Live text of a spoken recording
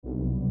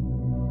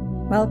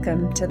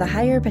Welcome to the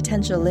Higher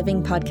Potential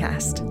Living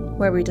podcast,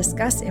 where we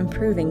discuss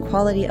improving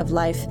quality of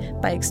life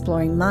by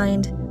exploring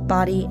mind,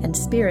 body, and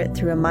spirit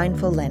through a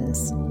mindful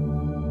lens.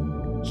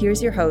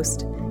 Here's your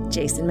host,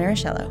 Jason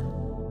Marichello.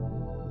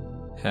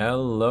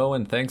 Hello,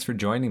 and thanks for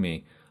joining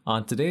me.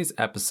 On today's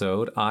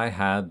episode, I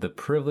had the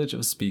privilege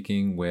of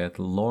speaking with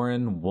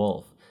Laurin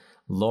Wolf.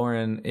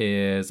 Laurin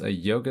is a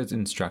yoga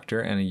instructor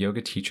and a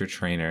yoga teacher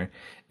trainer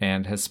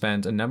and has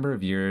spent a number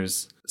of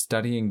years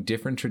studying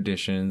different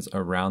traditions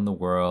around the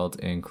world,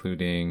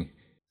 including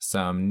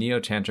some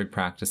neo-tantric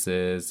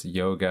practices,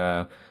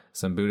 yoga,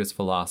 some Buddhist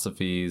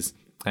philosophies,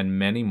 and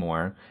many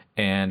more,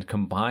 and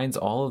combines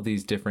all of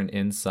these different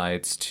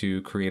insights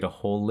to create a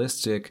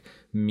holistic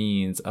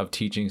means of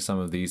teaching some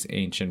of these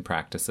ancient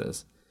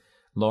practices.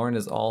 Laurin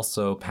is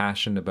also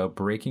passionate about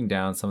breaking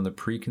down some of the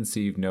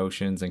preconceived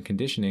notions and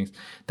conditionings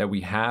that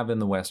we have in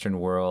the Western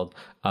world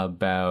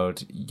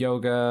about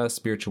yoga,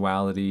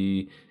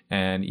 spirituality,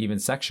 and even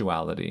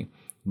sexuality.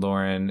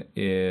 Laurin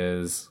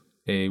is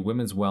a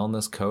women's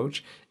wellness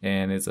coach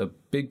and is a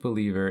big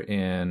believer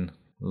in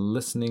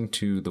listening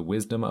to the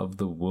wisdom of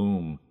the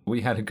womb.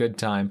 We had a good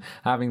time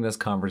having this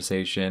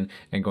conversation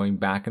and going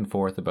back and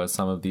forth about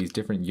some of these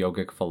different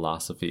yogic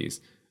philosophies.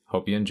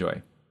 Hope you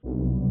enjoy.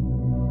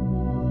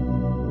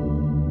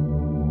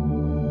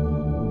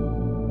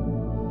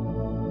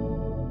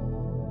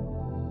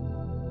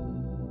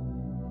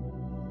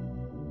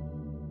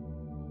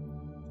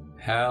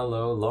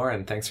 Hello,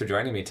 Laurin. Thanks for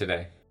joining me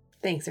today.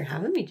 Thanks for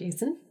having me,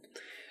 Jason.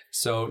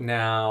 So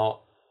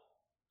now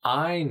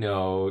I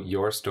know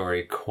your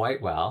story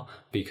quite well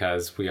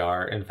because we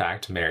are, in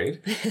fact,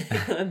 married.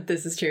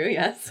 This is true,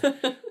 yes.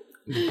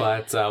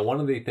 But one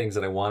of the things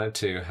that I wanted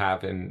to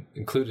have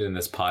included in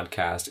this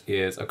podcast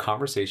is a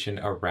conversation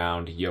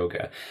around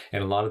yoga.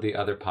 And a lot of the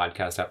other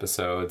podcast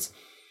episodes,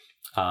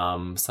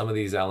 some of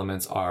these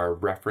elements are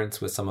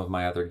referenced with some of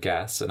my other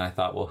guests. And I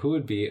thought, well, who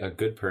would be a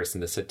good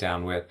person to sit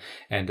down with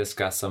and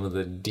discuss some of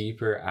the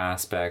deeper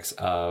aspects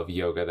of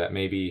yoga that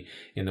maybe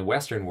in the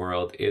Western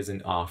world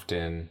isn't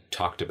often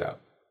talked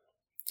about.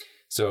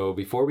 So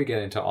before we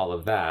get into all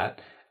of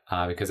that,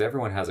 because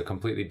everyone has a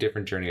completely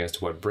different journey as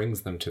to what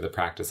brings them to the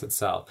practice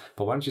itself.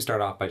 But why don't you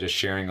start off by just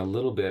sharing a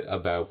little bit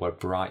about what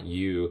brought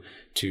you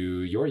to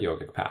your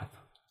yogic path?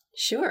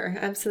 Sure,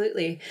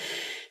 absolutely.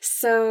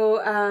 So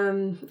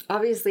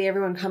obviously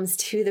everyone comes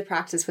to the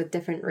practice with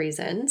different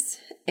reasons.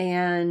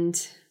 And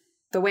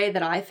the way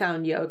that I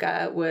found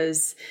yoga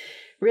was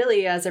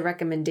really as a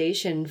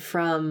recommendation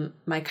from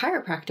my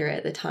chiropractor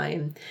at the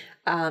time.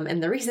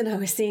 And the reason I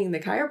was seeing the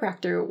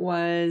chiropractor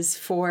was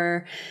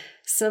for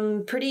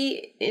some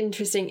pretty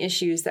interesting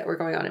issues that were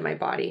going on in my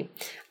body.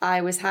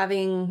 I was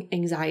having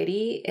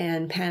anxiety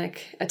and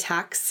panic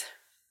attacks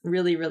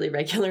really, really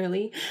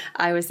regularly.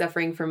 I was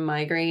suffering from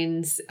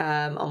migraines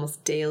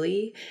almost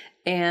daily.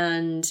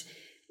 And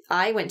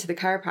I went to the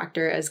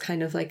chiropractor as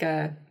kind of like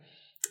a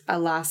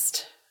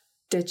last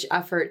ditch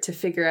effort to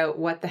figure out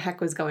what the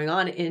heck was going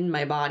on in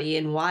my body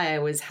and why I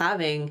was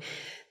having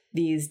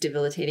these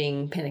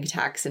debilitating panic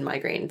attacks and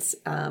migraines.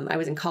 I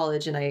was in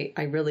college and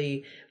I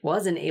really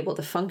wasn't able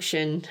to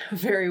function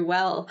very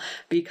well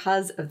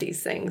because of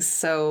these things.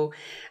 So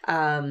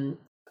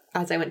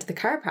as I went to the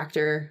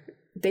chiropractor,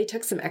 they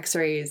took some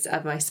x-rays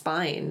of my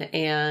spine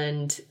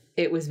and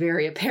it was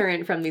very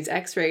apparent from these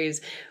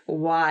x-rays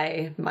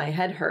why my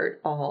head hurt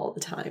all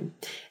the time.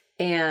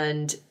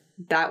 And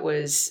that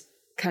was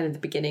kind of the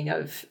beginning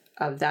of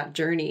that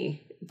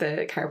journey.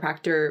 The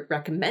chiropractor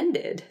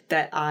recommended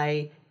that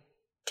I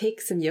take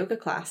some yoga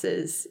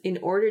classes in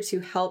order to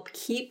help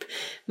keep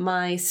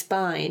my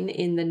spine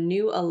in the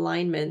new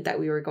alignment that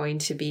we were going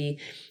to be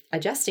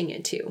adjusting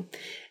it to.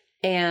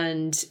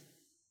 And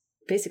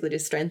basically to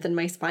strengthen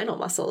my spinal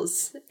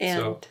muscles. And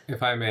so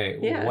if I may,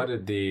 What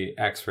did the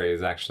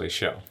x-rays actually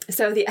show?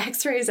 So the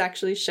x-rays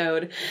actually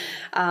showed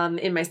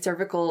in my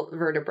cervical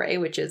vertebrae,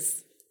 which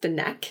is the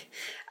neck,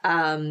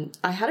 I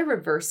had a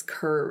reverse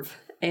curve.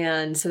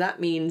 And so that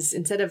means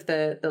instead of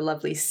the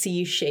lovely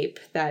C shape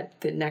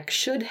that the neck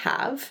should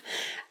have,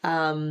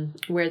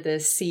 where the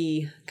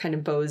C kind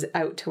of bows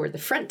out toward the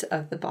front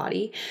of the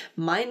body,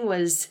 mine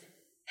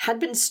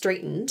had been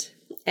straightened.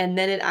 And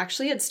then it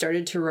actually had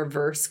started to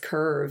reverse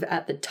curve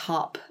at the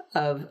top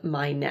of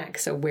my neck.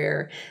 So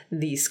where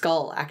the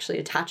skull actually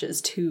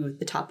attaches to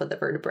the top of the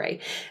vertebrae,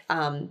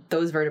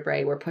 those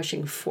vertebrae were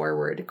pushing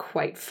forward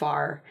quite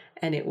far.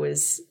 And it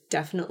was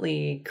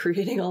definitely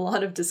creating a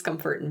lot of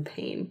discomfort and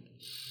pain.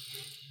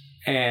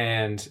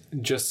 And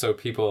just so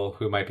people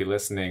who might be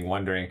listening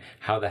wondering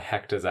how the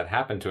heck does that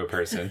happen to a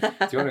person, do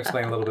you want to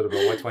explain a little bit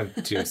about what you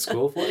went to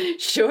school for?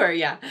 Sure,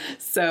 yeah.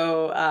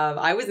 So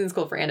I was in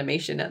school for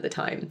animation at the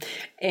time,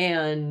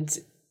 and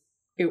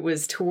it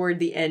was toward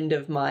the end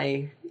of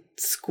my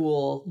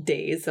school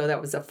days. So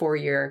that was a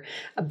 4-year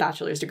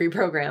bachelor's degree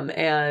program.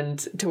 And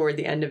toward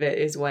the end of it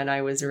is when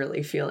I was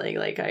really feeling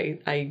like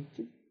I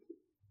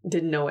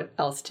didn't know what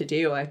else to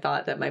do. I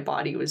thought that my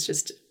body was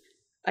just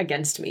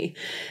against me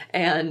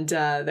and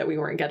that we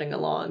weren't getting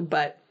along.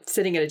 But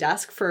sitting at a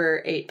desk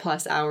for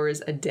 8+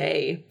 hours a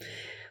day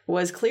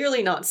was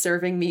clearly not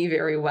serving me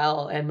very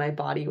well, and my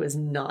body was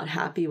not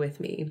happy with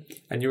me.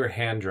 And you were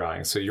hand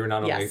drawing, so you were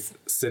not only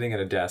sitting at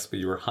a desk, but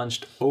you were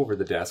hunched over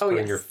the desk,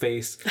 putting your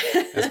face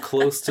as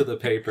close to the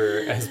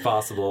paper as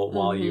possible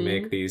while you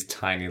make these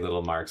tiny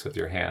little marks with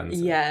your hands.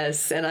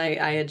 Yes, and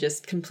I had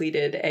just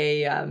completed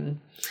an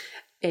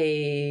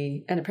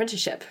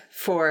apprenticeship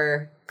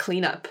for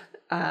cleanup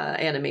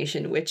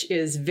animation, which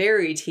is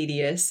very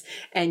tedious,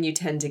 and you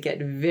tend to get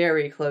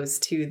very close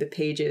to the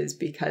pages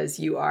because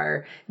you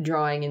are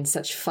drawing in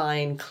such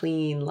fine,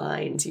 clean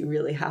lines. You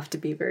really have to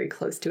be very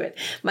close to it.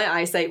 My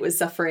eyesight was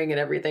suffering and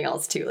everything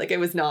else too. Like,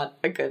 it was not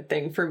a good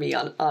thing for me,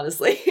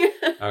 honestly.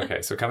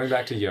 Okay, so coming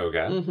back to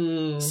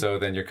yoga, so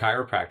then your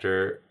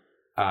chiropractor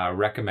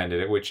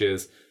recommended it, which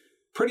is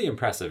pretty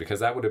impressive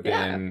because that would have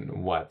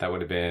been what? That would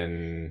have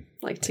been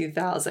like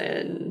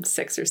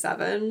 2006 or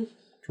 7.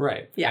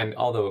 Right. Yeah. And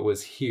although it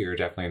was here,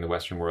 definitely in the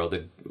Western world,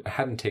 it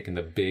hadn't taken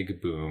the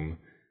big boom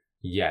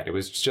yet. It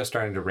was just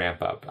starting to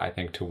ramp up, I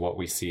think, to what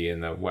we see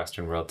in the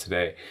Western world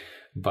today.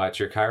 But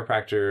your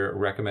chiropractor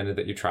recommended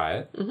that you try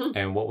it.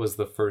 And what was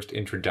the first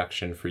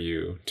introduction for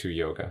you to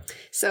yoga?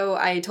 So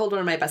I told one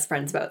of my best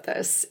friends about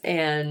this,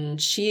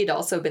 and she had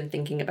also been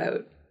thinking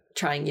about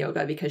trying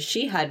yoga because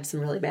she had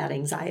some really bad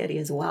anxiety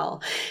as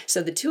well.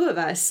 So the two of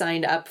us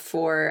signed up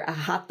for a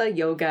Hatha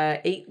Yoga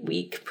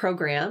 8-week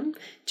program,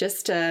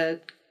 just a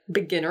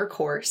beginner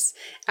course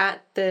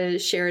at the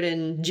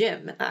Sheridan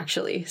gym,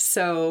 actually.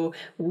 So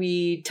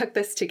we took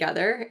this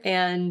together,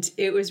 and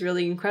it was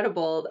really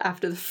incredible.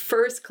 After the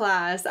first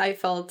class, I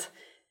felt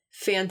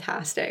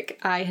fantastic.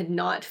 I had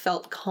not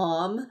felt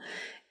calm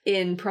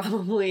in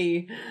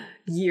probably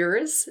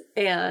years,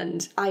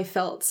 and I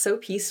felt so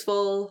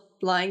peaceful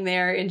lying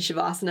there in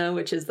Shavasana,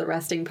 which is the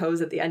resting pose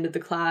at the end of the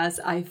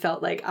class. I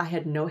felt like I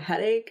had no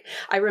headache.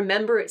 I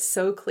remember it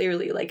so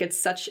clearly. Like, it's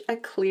such a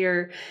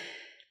clear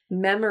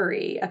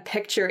memory, a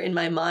picture in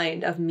my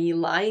mind of me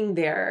lying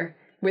there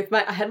with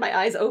I had my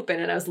eyes open,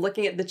 and I was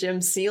looking at the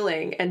gym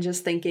ceiling and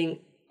just thinking,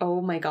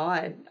 oh my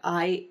God,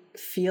 I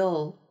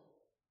feel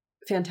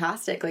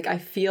fantastic. Like, I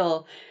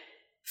feel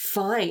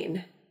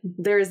fine.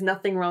 There is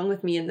nothing wrong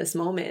with me in this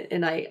moment.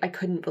 And I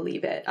couldn't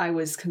believe it. I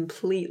was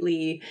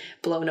completely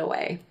blown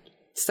away.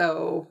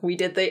 So we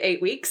did the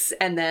 8 weeks,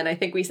 and then I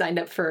think we signed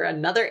up for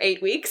another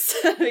 8 weeks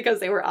because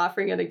they were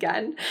offering it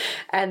again.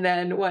 And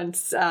then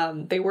once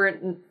they were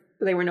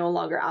no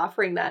longer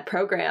offering that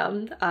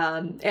program,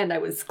 and I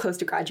was close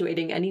to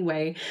graduating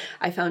anyway,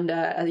 I found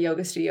a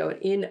yoga studio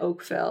in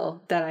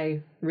Oakville that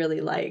I really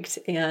liked.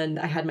 And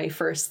I had my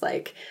first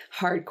like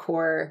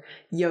hardcore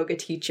yoga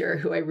teacher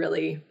who I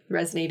really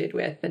resonated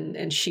with,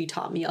 and she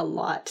taught me a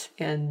lot.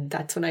 And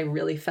that's when I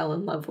really fell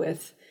in love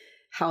with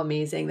how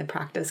amazing the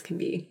practice can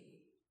be.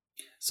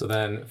 So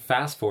then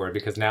fast forward,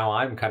 because now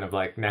I kind of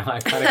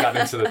got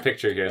into the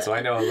picture here. So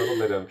I know a little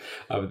bit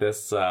of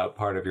this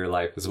part of your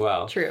life as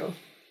well. True.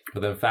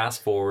 But then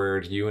fast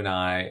forward, you and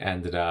I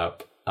ended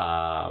up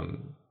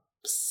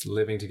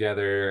living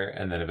together,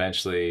 and then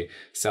eventually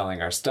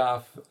selling our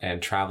stuff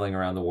and traveling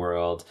around the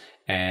world.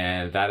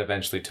 And that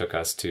eventually took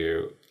us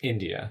to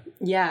India.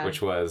 Yeah.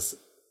 Which was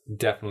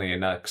definitely a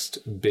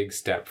next big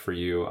step for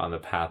you on the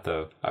path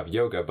of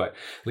yoga. But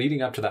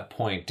leading up to that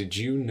point, did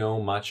you know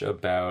much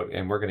about,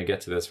 and we're going to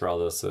get to this for all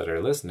those that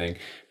are listening,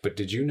 but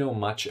did you know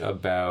much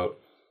about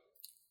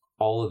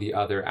all of the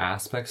other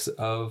aspects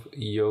of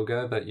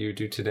yoga that you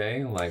do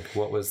today? Like,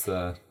 what was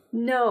the...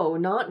 No,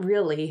 not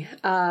really.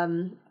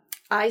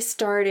 I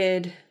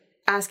started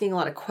asking a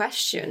lot of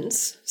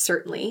questions,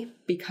 certainly,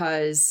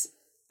 because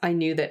I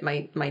knew that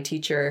my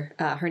teacher,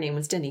 her name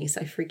was Denise.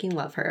 I freaking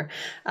love her.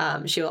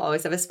 She will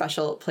always have a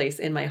special place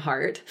in my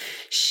heart.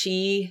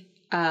 She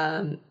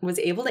was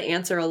able to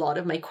answer a lot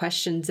of my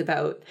questions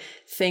about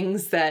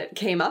things that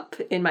came up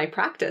in my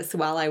practice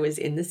while I was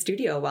in the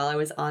studio, while I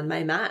was on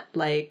my mat,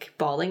 like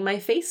bawling my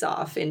face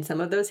off in some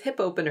of those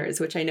hip openers,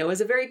 which I know is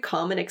a very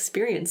common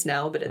experience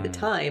now. But at the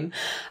time,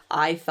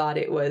 I thought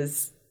it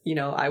was,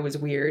 I was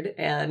weird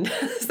and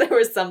there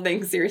was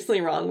something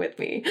seriously wrong with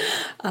me.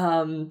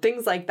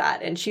 Things like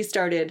that. And she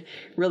started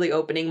really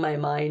opening my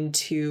mind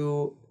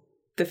to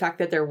the fact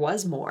that there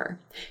was more.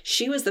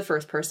 She was the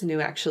first person who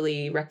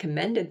actually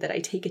recommended that I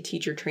take a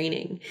teacher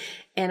training.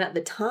 And at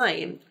the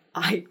time,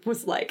 I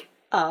was like,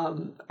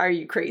 are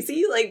you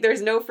crazy? Like,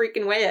 there's no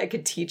freaking way I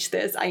could teach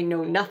this. I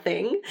know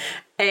nothing.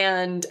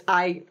 And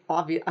I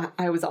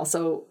was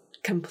also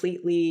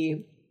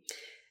completely,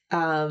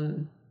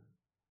 I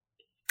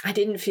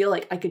didn't feel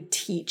like I could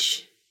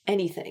teach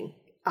anything.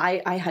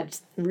 I had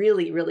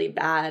really, really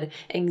bad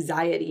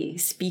anxiety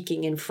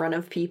speaking in front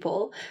of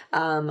people.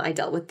 I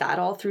dealt with that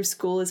all through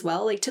school as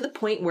well, like to the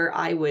point where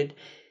I would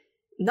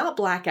not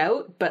black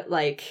out, but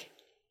like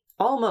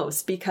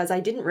almost, because I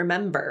didn't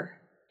remember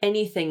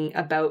anything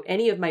about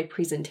any of my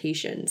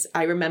presentations.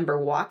 I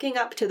remember walking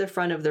up to the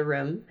front of the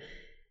room,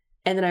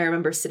 and then I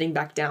remember sitting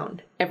back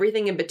down.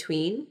 Everything in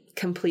between,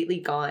 completely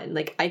gone.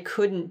 Like, I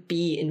couldn't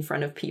be in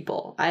front of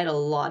people. I had a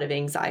lot of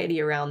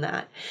anxiety around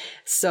that.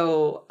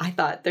 So I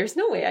thought, there's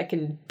no way I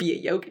can be a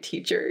yoga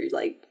teacher.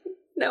 Like,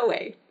 no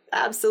way.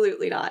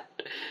 Absolutely not.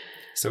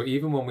 So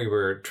even when we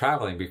were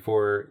traveling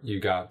before we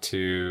got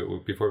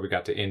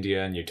to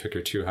India and you took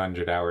your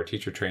 200-hour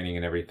teacher training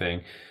and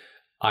everything,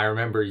 I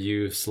remember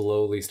you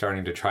slowly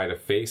starting to try to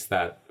face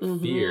that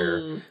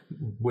fear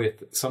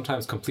with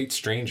sometimes complete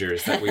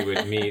strangers that we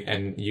would meet,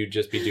 and you'd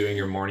just be doing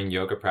your morning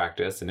yoga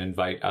practice and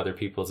invite other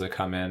people to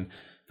come in,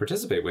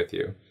 participate with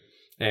you.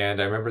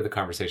 And I remember the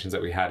conversations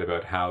that we had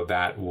about how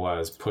that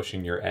was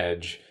pushing your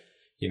edge,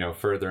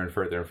 further and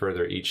further and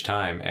further each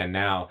time. And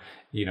now,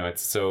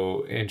 it's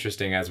so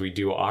interesting as we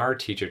do our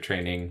teacher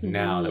training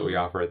now that we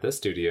offer at this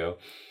studio,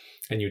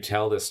 and you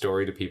tell this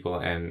story to people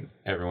and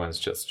everyone's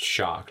just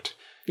shocked.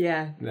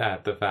 Yeah.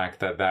 At the fact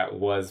that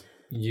was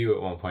you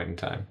at one point in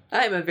time.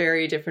 I'm a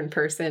very different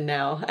person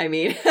now. I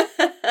mean,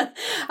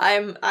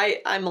 I'm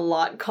a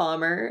lot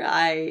calmer.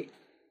 I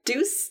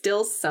do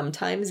still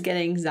sometimes get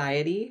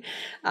anxiety,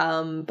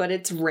 but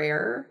it's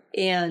rare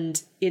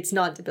and it's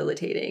not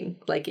debilitating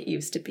like it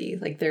used to be.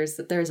 Like there's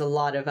a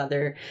lot of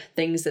other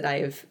things that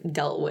I've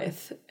dealt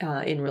with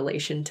in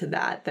relation to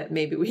that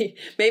maybe we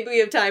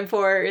have time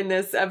for in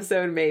this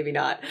episode, maybe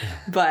not.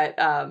 But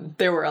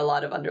there were a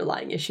lot of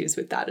underlying issues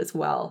with that as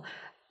well.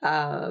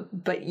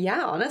 But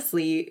yeah,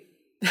 honestly,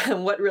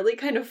 what really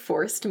kind of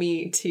forced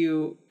me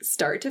to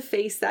start to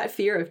face that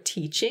fear of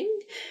teaching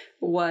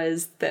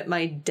was that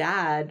my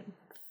dad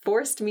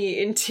forced me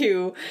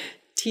into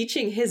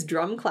teaching his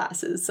drum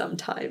classes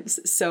sometimes.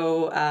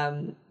 So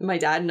my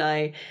dad and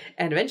I,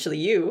 and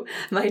eventually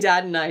my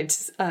dad and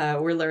I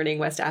were learning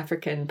West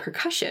African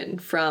percussion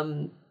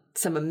from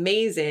some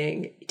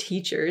amazing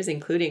teachers,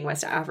 including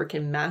West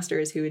African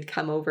masters who would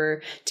come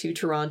over to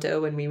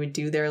Toronto and we would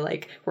do their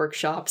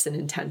workshops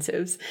and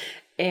intensives.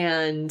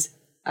 And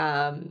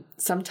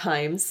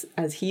sometimes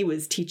as he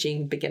was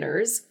teaching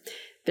beginners,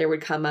 there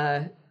would come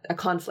a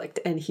conflict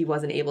and he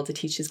wasn't able to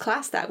teach his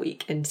class that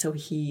week. And so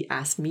he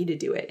asked me to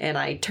do it. And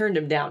I turned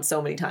him down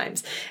so many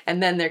times.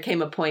 And then there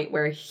came a point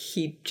where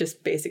he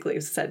just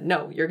basically said,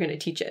 no, you're going to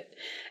teach it.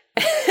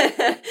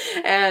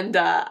 And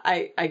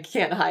I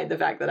can't hide the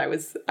fact that I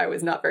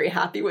was not very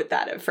happy with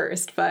that at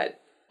first,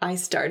 but I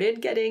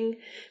started getting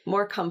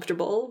more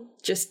comfortable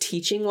just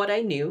teaching what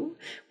I knew,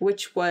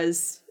 which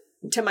was,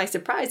 to my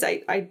surprise,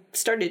 I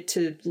started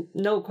to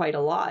know quite a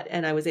lot,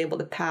 and I was able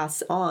to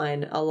pass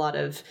on a lot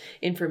of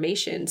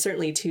information.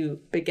 Certainly to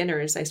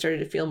beginners, I started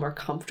to feel more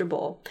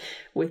comfortable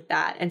with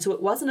that. And so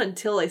it wasn't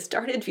until I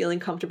started feeling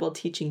comfortable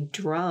teaching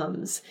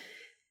drums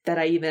that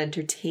I even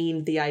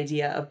entertained the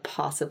idea of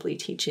possibly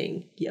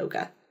teaching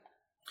yoga.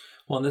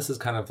 Well, and this is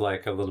kind of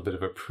like a little bit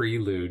of a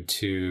prelude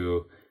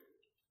to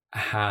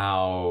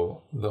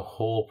how the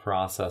whole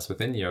process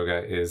within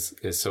yoga is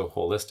so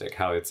holistic,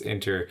 how it's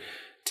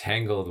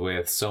intertangled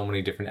with so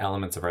many different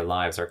elements of our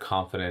lives. Our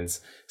confidence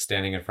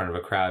standing in front of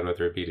a crowd,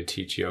 whether it be to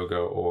teach yoga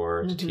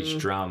or to teach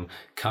drum,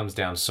 comes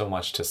down so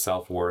much to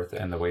self-worth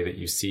and the way that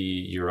you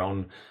see your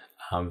own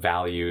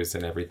values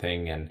and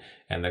everything, and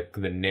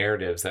the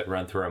narratives that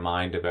run through our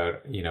mind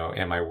about,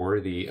 am I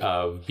worthy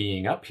of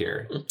being up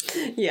here?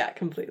 Yeah,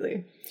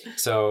 completely.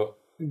 So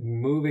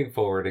moving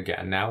forward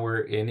again, now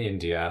we're in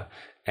India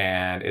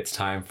and it's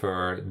time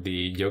for the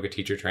yoga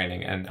teacher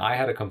training. And I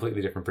had a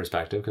completely different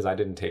perspective because I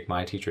didn't take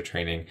my teacher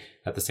training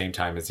at the same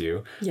time as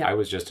you. Yeah. I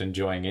was just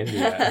enjoying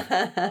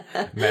India,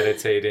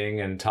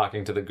 meditating and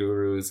talking to the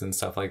gurus and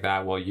stuff like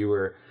that, while you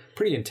were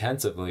pretty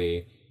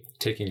intensively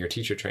taking your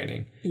teacher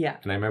training. Yeah.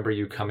 And I remember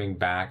you coming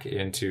back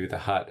into the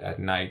hut at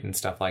night and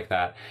stuff like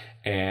that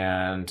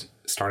and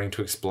starting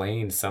to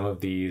explain some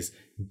of these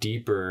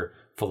deeper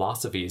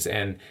philosophies.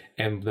 And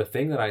the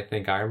thing that I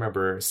think I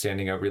remember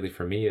standing out really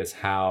for me is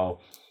how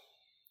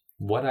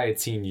what I had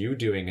seen you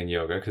doing in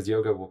yoga, because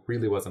yoga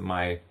really wasn't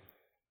my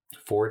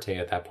forte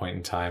at that point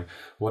in time,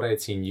 what I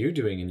had seen you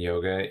doing in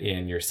yoga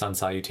in your sun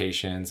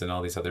salutations and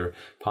all these other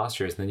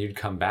postures, and then you'd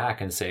come back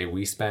and say,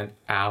 we spent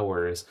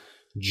hours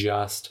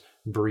just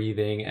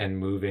breathing and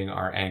moving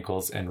our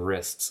ankles and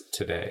wrists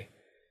today.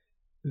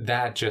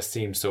 That just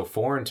seemed so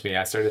foreign to me.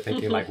 I started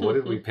thinking, what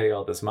did we pay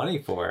all this money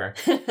for?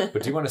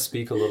 But do you want to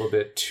speak a little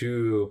bit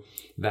to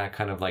that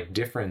kind of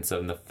difference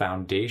in the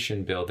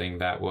foundation building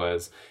that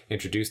was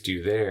introduced to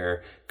you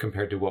there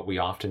compared to what we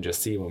often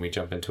just see when we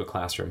jump into a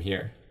classroom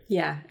here?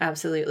 Yeah,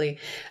 absolutely.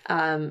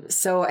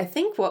 So I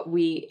think what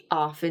we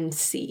often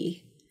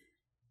see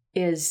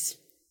is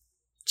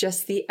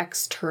just the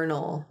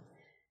external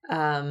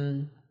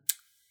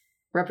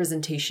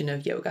representation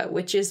of yoga,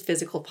 which is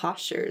physical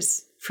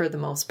postures for the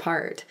most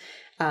part.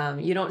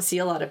 You don't see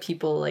a lot of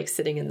people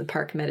sitting in the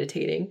park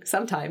meditating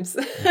sometimes,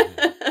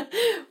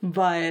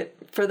 but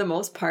for the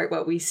most part,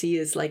 what we see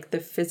is the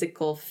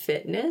physical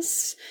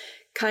fitness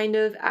kind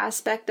of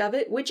aspect of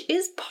it, which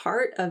is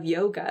part of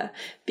yoga,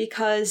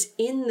 because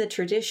in the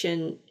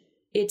tradition,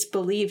 it's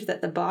believed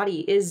that the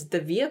body is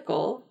the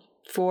vehicle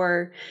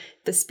for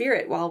the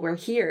spirit while we're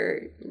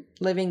here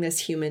living this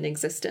human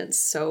existence.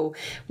 So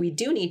we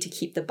do need to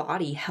keep the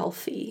body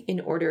healthy in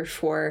order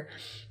for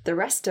the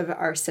rest of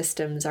our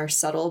systems, our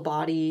subtle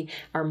body,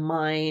 our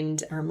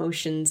mind, our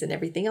emotions, and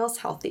everything else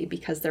healthy,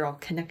 because they're all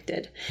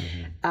connected.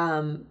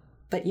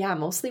 But yeah,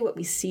 mostly what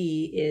we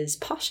see is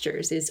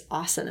postures, is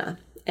asana.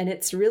 And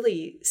it's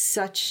really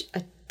such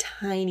a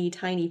tiny,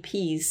 tiny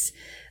piece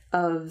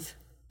of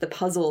the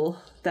puzzle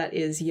that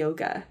is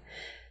yoga.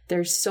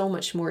 There's so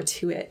much more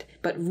to it.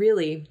 But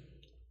really,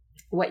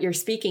 what you're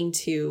speaking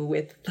to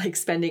with like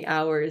spending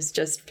hours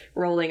just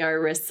rolling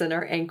our wrists and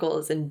our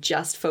ankles and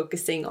just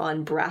focusing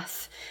on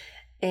breath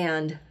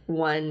and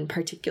one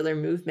particular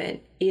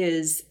movement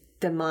is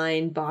the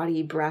mind,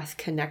 body, breath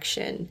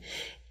connection.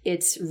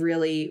 It's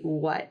really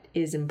what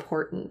is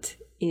important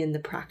in the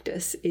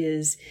practice,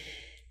 is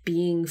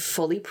being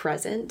fully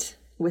present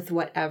with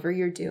whatever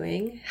you're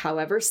doing,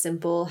 however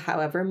simple,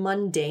 however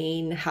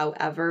mundane,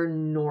 however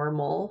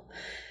normal,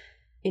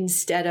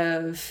 instead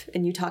of,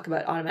 and you talk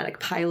about automatic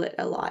pilot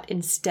a lot,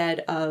 instead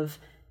of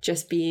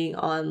just being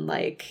on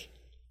like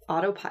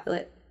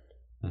autopilot,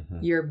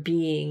 you're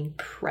being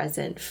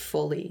present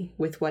fully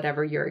with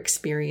whatever your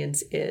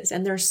experience is.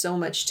 And there's so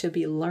much to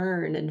be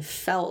learned and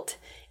felt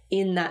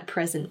in that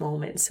present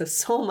moment.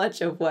 So much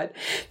of what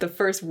the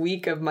first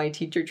week of my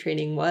teacher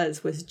training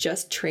was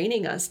just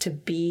training us to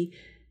be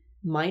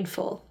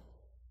mindful.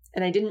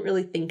 And I didn't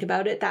really think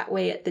about it that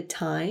way at the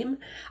time.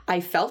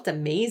 I felt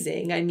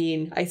amazing. I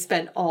mean, I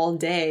spent all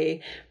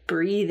day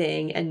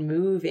breathing and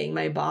moving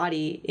my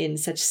body in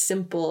such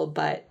simple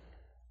but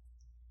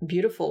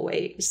beautiful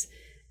ways.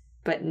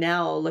 But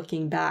now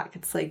looking back,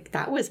 it's like,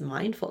 that was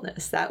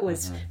mindfulness. That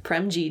was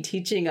Premji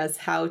teaching us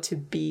how to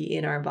be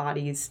in our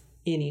bodies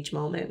in each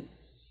moment.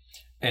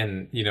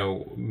 And, you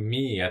know,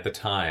 me at the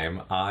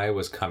time, I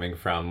was coming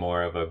from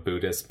more of a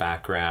Buddhist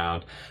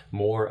background,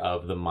 more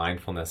of the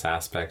mindfulness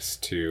aspects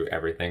to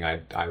everything.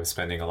 I was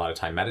spending a lot of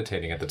time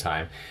meditating at the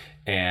time.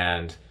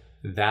 And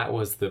that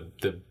was the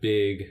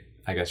big,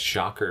 I guess,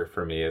 shocker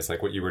for me, is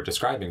like what you were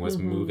describing was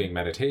moving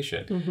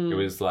meditation. It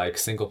was like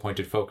single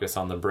pointed focus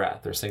on the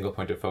breath or single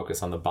pointed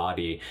focus on the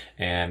body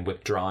and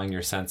withdrawing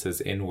your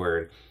senses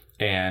inward.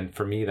 And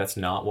for me, that's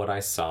not what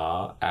I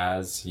saw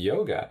as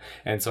yoga.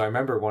 And so I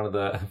remember one of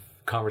the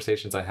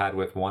conversations I had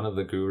with one of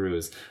the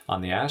gurus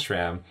on the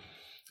ashram.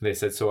 They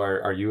said, so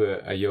are you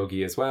a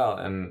yogi as well?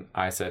 And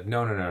I said,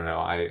 no.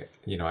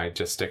 I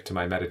just stick to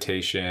my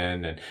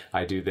meditation and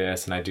I do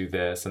this and I do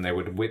this. And they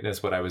would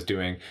witness what I was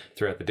doing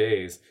throughout the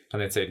days.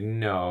 And they'd say,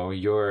 no,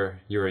 you're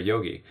a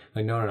yogi.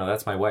 Like, no,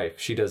 that's my wife.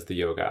 She does the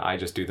yoga. I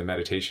just do the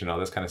meditation, all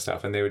this kind of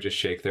stuff. And they would just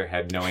shake their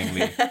head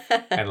knowingly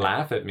and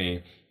laugh at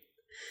me.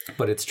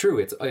 But it's true.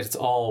 It's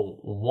all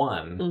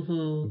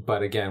one.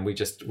 But again,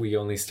 we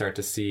only start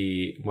to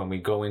see when we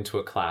go into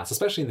a class,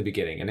 especially in the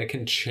beginning, and it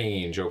can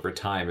change over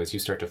time as you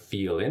start to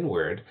feel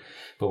inward.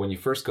 But when you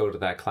first go to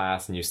that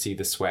class and you see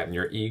the sweat and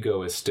your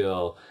ego is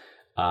still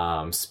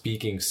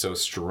speaking so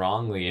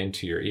strongly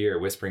into your ear,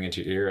 whispering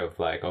into your ear of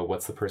like, oh,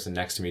 what's the person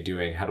next to me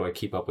doing? How do I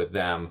keep up with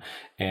them?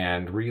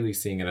 And really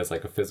seeing it as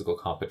like a physical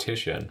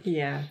competition.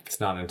 Yeah.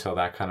 It's not until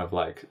that kind of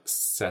like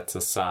sets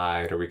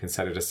aside, or we can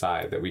set it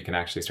aside, that we can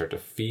actually start to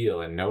feel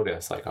and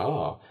notice like,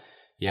 oh,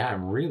 yeah,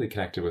 I'm really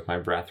connected with my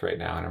breath right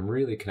now. And I'm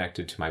really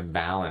connected to my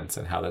balance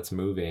and how that's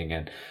moving.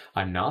 And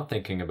I'm not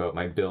thinking about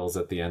my bills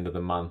at the end of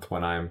the month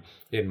when I'm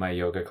in my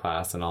yoga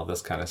class and all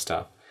this kind of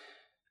stuff.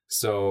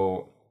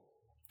 So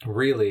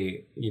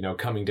really,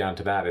 coming down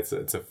to that, it's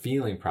a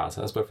feeling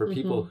process. But for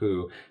people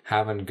who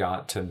haven't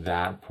got to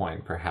that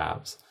point,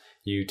 perhaps,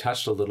 you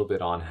touched a little bit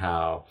on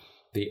how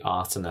the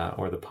asana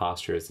or the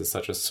postures is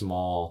such a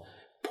small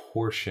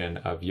portion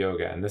of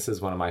yoga. And this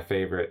is one of my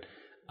favorite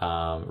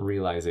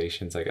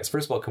realizations, I guess.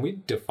 First of all, can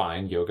we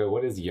define yoga?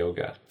 What is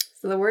yoga?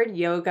 So the word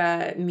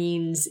yoga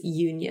means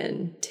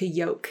union, to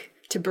yoke,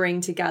 to bring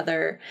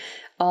together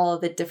all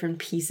the different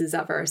pieces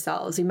of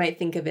ourselves. We might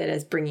think of it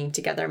as bringing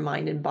together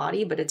mind and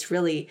body, but it's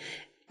really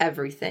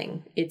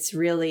everything. It's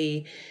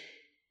really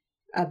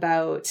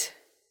about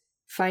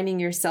finding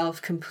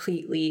yourself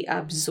completely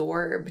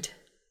absorbed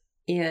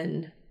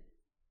in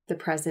the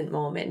present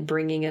moment,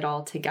 bringing it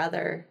all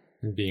together.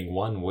 Being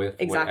one with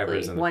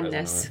whatever's in the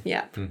oneness.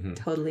 Yeah,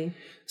 totally.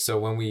 So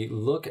when we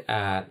look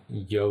at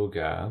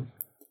yoga,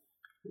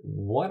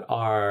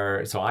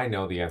 so I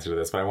know the answer to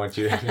this, but I want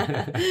you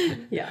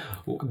to, yeah.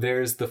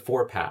 There's the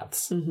 4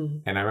 paths.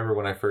 And I remember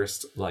when I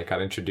first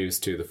got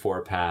introduced to the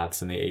 4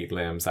 paths and the 8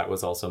 limbs, that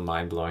was also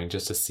mind blowing,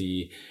 just to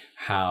see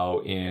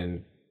how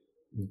in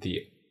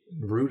the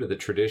root of the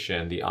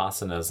tradition, the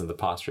asanas and the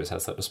postures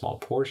has such a small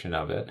portion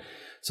of it.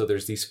 So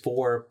there's these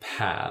 4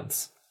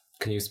 paths.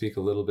 Can you speak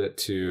a little bit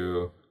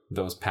to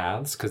those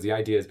paths? Because the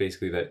idea is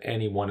basically that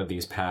any one of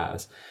these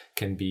paths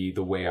can be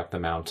the way up the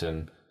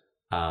mountain,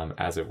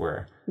 as it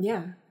were.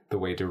 Yeah. The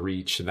way to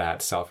reach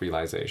that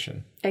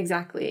self-realization.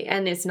 Exactly.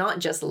 And it's not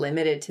just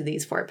limited to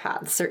these 4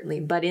 paths, certainly,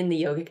 but in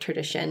the yogic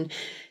tradition,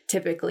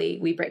 typically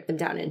we break them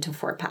down into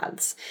 4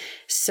 paths.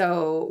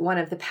 So one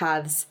of the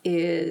paths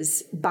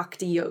is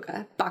bhakti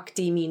yoga.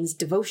 Bhakti means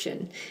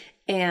devotion.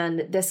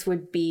 And this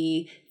would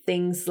be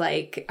things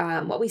like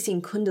what we see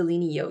in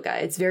Kundalini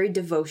yoga. It's very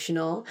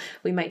devotional.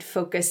 We might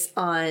focus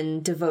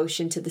on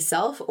devotion to the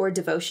self or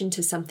devotion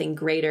to something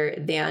greater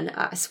than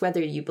us,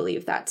 whether you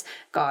believe that's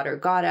God or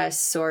goddess,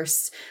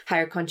 source,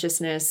 higher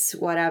consciousness,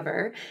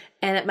 whatever.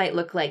 And it might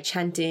look like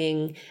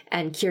chanting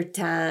and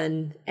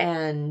kirtan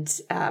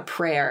and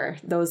prayer.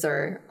 Those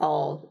are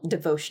all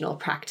devotional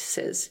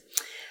practices.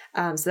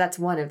 So that's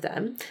one of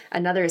them.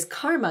 Another is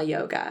karma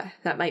yoga.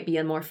 That might be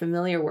a more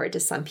familiar word to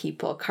some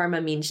people.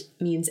 Karma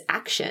means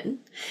action,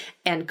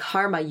 and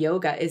karma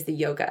yoga is the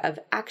yoga of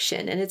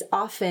action. And it's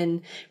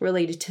often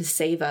related to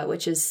seva,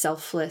 which is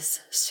selfless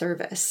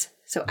service.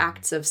 So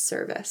acts of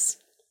service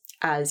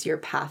as your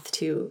path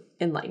to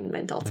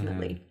enlightenment,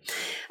 ultimately.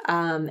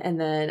 And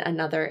then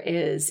another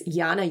is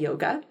jnana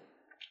yoga.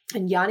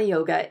 And jnana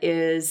yoga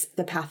is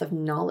the path of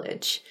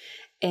knowledge.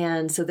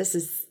 And so this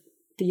is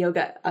the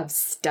yoga of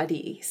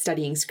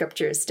studying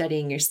scriptures,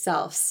 studying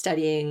yourself,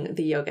 studying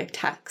the yogic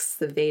texts,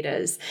 the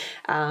Vedas,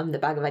 the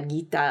Bhagavad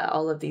Gita,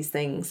 all of these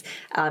things.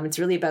 It's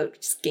really about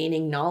just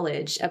gaining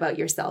knowledge about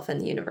yourself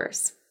and the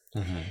universe.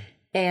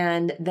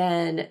 And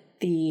then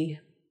the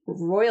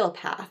royal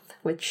path,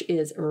 which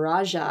is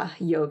Raja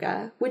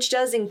Yoga, which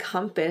does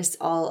encompass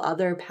all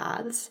other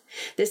paths.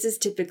 This is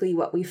typically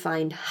what we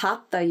find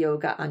Hatha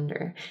Yoga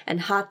under. And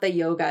Hatha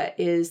Yoga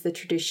is the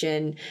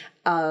tradition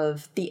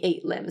of the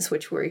 8 limbs,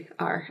 which we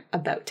are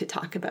about to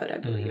talk about, I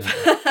believe.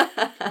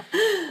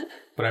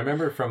 But I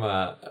remember from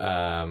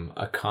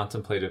a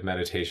contemplative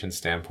meditation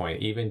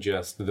standpoint, even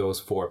just those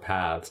 4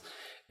 paths,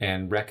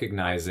 and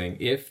recognizing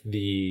if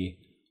the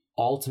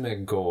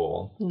ultimate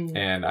goal,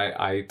 and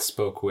I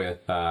spoke with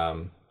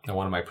in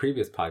one of my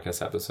previous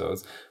podcast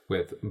episodes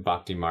with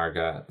Bhakti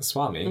Marga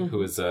Swami,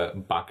 who is a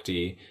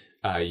Bhakti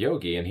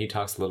yogi, and he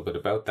talks a little bit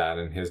about that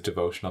and his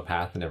devotional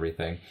path and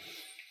everything.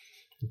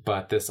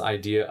 But this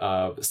idea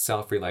of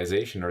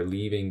self-realization, or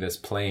leaving this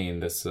plane,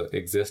 this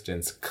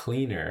existence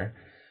cleaner,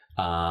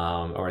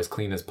 or as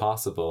clean as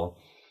possible,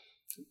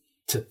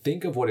 to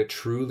think of what it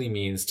truly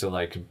means to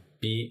like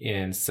be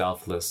in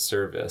selfless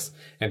service,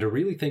 and to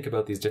really think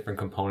about these different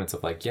components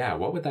of like, yeah,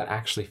 what would that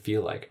actually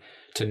feel like?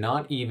 To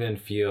not even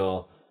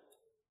feel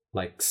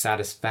like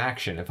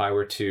satisfaction if I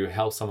were to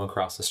help someone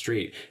cross the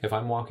street. If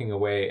I'm walking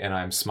away and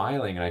I'm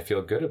smiling and I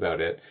feel good about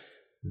it,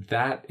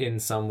 that in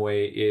some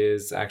way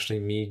is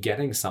actually me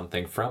getting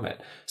something from it.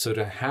 So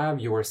to have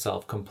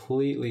yourself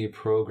completely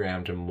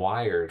programmed and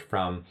wired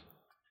from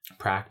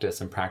practice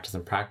and practice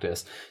and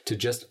practice to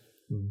just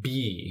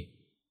be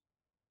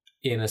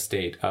in a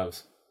state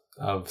of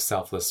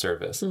selfless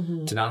service,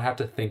 to not have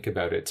to think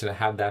about it, to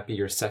have that be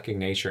your second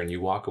nature, and you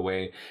walk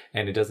away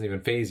and it doesn't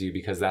even faze you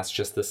because that's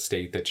just the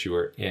state that you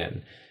are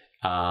in.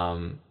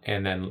 And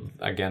then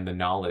again, the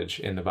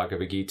knowledge in the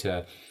Bhagavad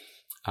Gita,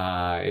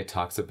 it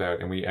talks about,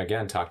 and we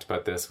again talked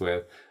about this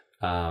with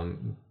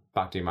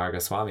Bhakti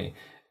Marga Swami,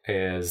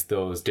 is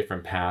those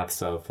different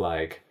paths of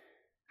like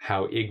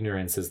how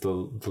ignorance is the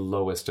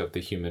lowest of the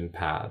human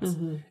paths,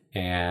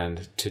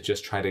 and to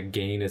just try to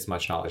gain as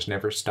much knowledge,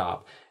 never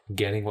stop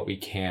getting what we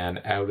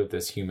can out of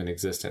this human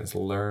existence,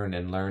 learn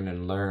and learn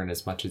and learn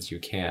as much as you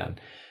can,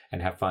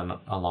 and have fun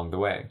along the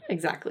way.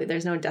 Exactly.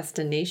 There's no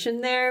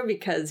destination there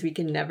because we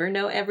can never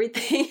know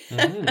everything,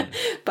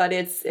 but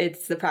it's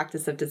the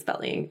practice of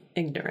dispelling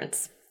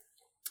ignorance.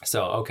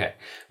 So, okay,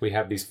 we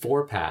have these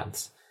 4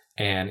 paths,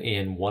 and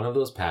in one of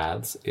those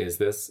paths is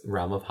this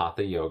realm of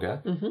Hatha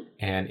Yoga,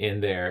 and in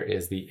there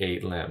is the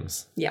 8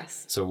 limbs.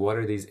 Yes. So what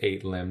are these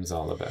 8 limbs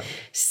all about?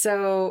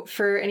 So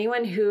for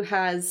anyone who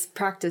has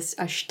practiced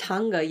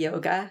Ashtanga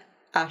Yoga,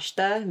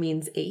 Ashta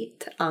means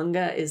 8,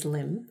 Anga is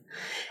limb.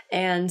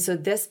 And so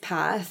this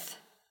path,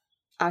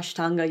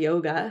 Ashtanga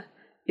Yoga,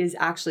 is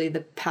actually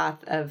the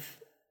path of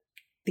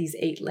these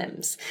 8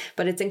 limbs,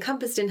 but it's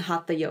encompassed in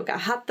Hatha Yoga.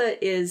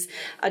 Hatha is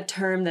a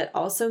term that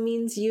also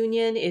means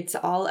union. It's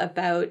all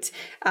about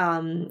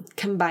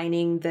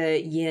combining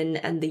the yin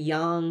and the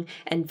yang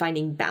and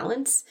finding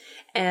balance.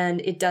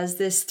 And it does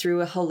this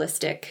through a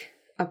holistic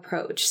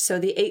approach. So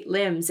the 8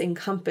 limbs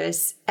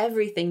encompass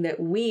everything that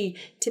we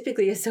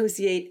typically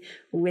associate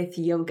with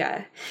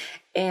yoga.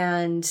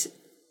 And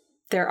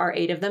there are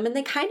 8 of them, and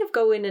they kind of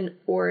go in an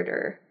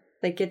order.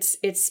 Like it's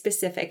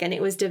specific, and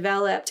it was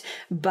developed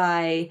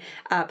by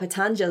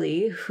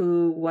Patanjali,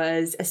 who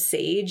was a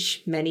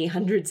sage many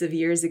hundreds of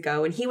years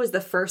ago. And he was the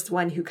first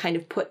one who kind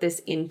of put this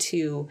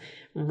into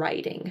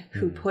writing,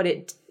 who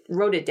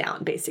wrote it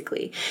down,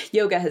 basically.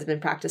 Yoga has been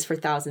practiced for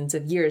thousands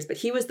of years, but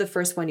he was the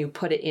first one who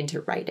put it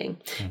into writing.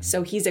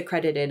 So he's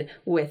accredited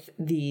with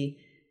the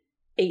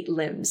 8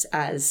 limbs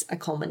as a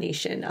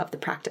culmination of the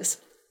practice.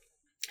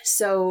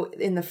 So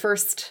in the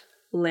first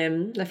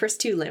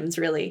 2 limbs,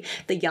 really,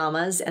 the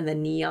yamas and the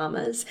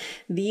niyamas,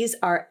 these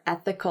are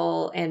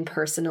ethical and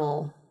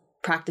personal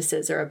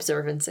practices or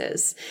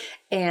observances.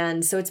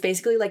 And so it's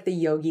basically like the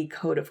yogi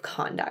code of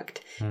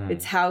conduct.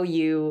 It's how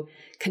you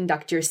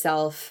conduct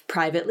yourself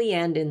privately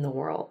and in the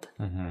world.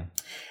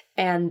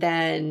 And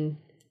then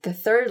the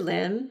 3rd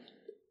limb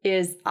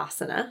is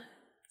asana.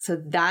 So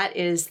that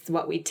is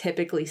what we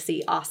typically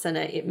see.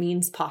 Asana, it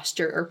means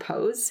posture or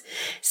pose.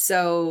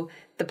 So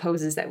the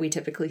poses that we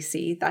typically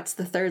see, that's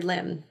the third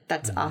limb.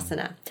 That's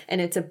asana. And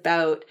it's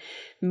about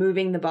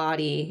moving the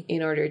body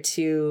in order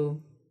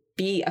to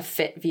be a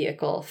fit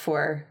vehicle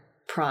for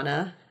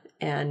prana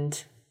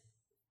and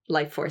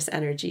life force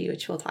energy,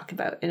 which we'll talk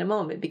about in a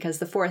moment, because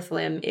the fourth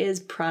limb is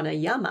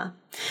pranayama.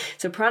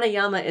 So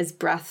pranayama is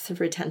breath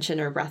retention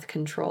or breath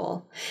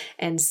control.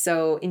 And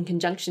so in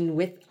conjunction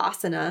with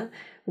asana,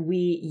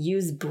 we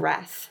use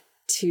breath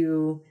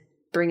to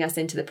bring us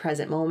into the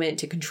present moment,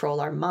 to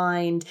control our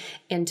mind,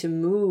 and to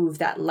move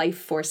that life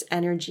force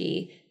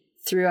energy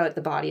throughout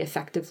the body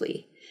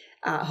effectively,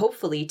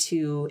 hopefully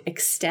to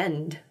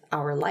extend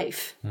our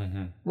life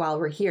while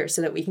we're here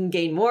so that we can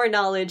gain more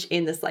knowledge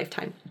in this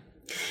lifetime.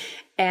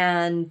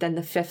 And then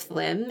the fifth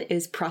limb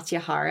is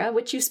pratyahara,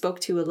 which you spoke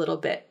to a little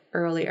bit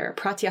earlier.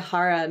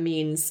 Pratyahara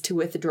means to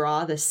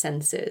withdraw the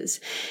senses.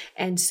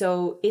 And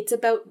so it's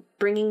about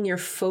bringing your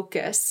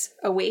focus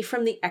away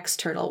from the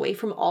external, away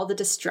from all the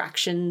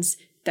distractions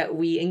that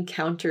we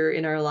encounter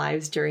in our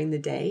lives during the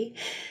day,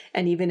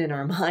 and even in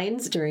our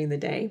minds during the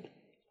day,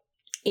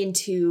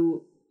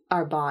 into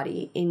our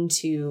body,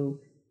 into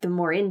the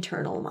more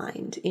internal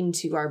mind,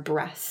 into our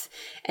breath,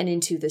 and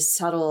into the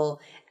subtle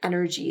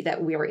energy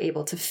that we are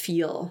able to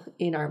feel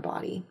in our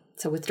body.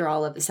 So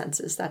withdrawal of the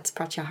senses, that's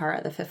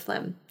pratyahara, the fifth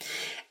limb.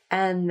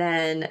 And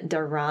then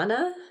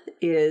dharana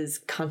is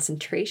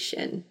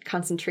concentration.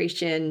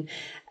 Concentration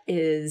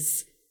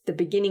is the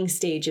beginning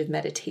stage of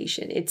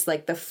meditation. It's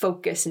like the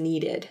focus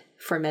needed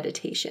for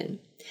meditation.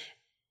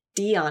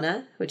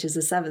 Dhyana, which is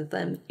the seventh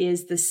limb,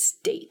 is the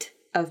state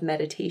of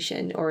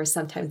meditation, or is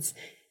sometimes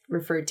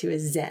referred to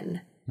as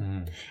Zen.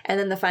 And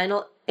then the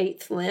final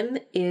eighth limb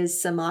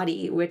is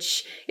samadhi,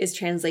 which is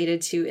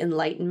translated to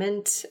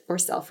enlightenment or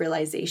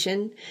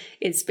self-realization.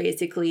 It's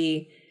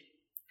basically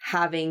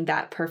having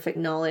that perfect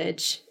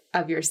knowledge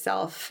of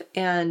yourself.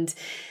 And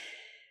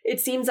it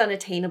seems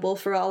unattainable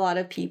for a lot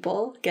of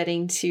people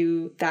getting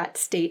to that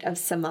state of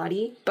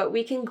samadhi, but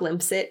we can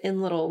glimpse it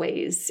in little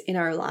ways in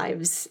our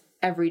lives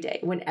every day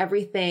when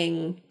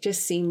everything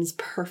just seems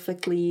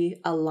perfectly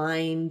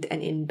aligned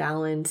and in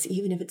balance,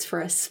 even if it's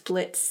for a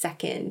split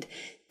second.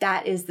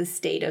 That is the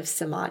state of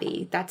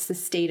samadhi. That's the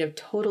state of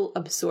total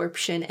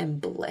absorption and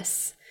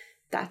bliss.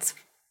 That's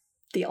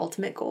the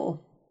ultimate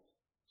goal.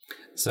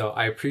 So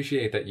I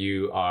appreciate that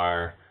you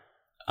are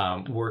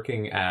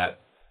working at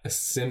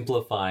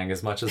simplifying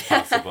as much as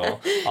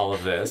possible all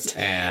of this.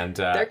 And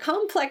they're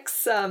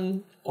complex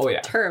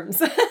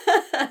terms.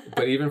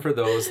 But even for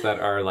those that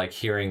are like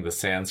hearing the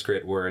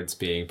Sanskrit words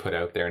being put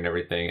out there and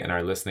everything and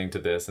are listening to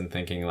this and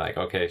thinking like,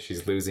 okay,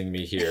 she's losing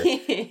me here.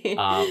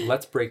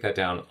 Let's break that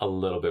down a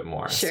little bit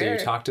more. Sure. So you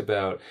talked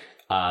about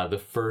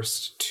the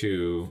first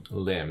two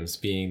limbs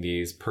being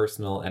these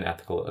personal and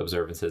ethical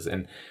observances.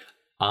 And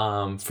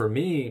for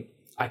me,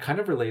 I kind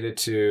of related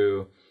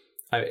to,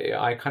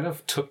 I kind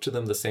of took to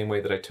them the same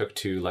way that I took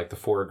to like the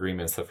Four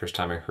Agreements the first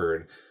time I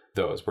heard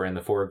those, where in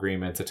the Four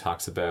Agreements it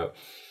talks about,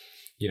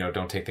 you know,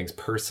 don't take things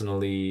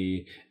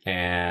personally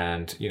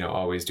and, you know,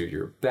 always do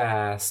your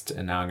best.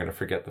 And now I'm going to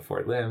forget the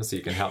four limbs, so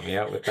you can help me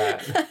out with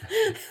that.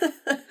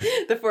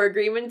 The Four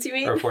Agreements, you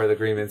mean? Or Four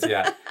Agreements,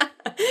 yeah.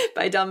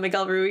 By Don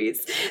Miguel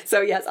Ruiz. So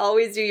yes,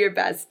 always do your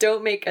best.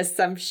 Don't make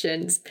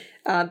assumptions.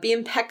 Be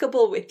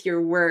impeccable with your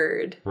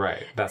word.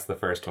 Right. That's the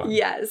first one.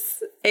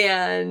 Yes.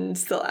 And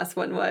the last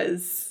one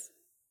was...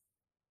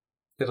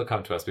 It'll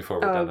come to us before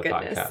we're done the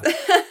podcast.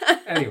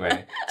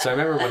 Anyway, so I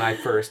remember when I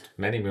first,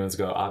 many moons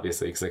ago,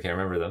 obviously, because I can't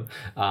remember them,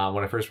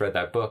 when I first read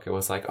that book, it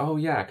was like, oh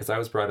yeah, because I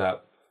was brought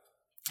up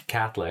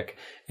Catholic,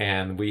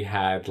 and we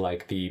had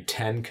like the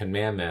 10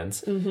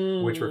 Commandments,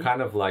 which were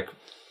kind of like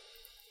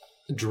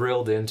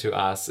drilled into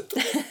us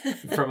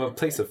from a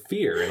place of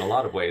fear in a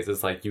lot of ways.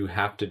 It's like, you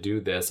have to do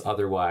this,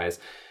 otherwise,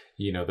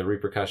 you know, the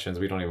repercussions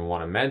we don't even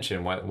want to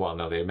mention. Well,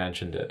 no, they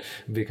mentioned it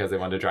because they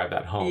wanted to drive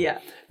that home. Yeah.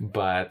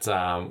 But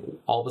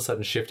all of a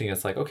sudden shifting,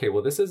 it's like, okay,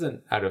 well, this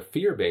isn't out of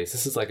fear-based.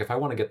 This is like, if I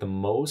want to get the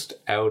most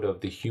out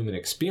of the human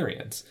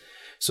experience.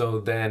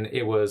 So then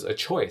it was a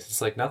choice.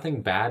 It's like,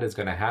 nothing bad is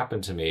going to happen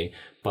to me,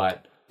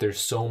 but there's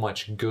so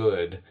much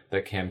good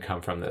that can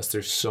come from this.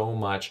 There's so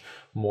much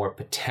more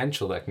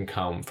potential that can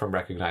come from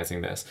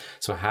recognizing this.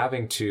 So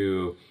having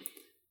to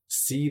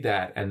see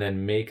that and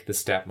then make the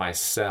step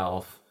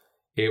myself,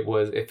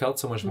 it felt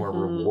so much more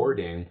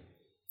rewarding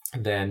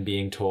than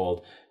being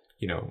told,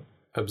 you know,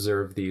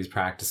 observe these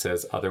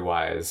practices,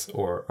 otherwise,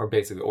 or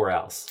basically, or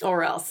else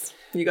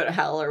you go to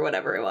hell, or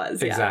whatever it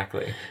was.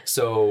 Exactly. Yeah.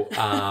 So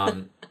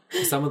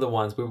some of the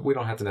ones, we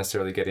don't have to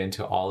necessarily get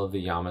into all of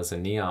the yamas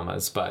and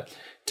niyamas, but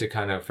to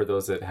kind of, for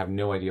those that have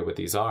no idea what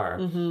these are,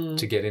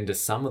 to get into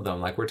some of them,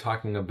 like we're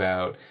talking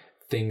about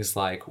things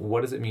like,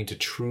 what does it mean to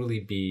truly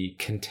be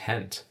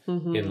content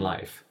in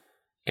life?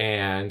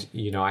 And,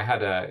 you know,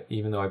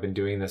 even though I've been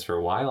doing this for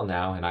a while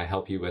now, and I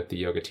help you with the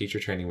yoga teacher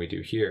training we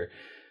do here,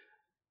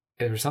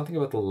 there was something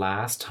about the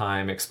last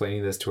time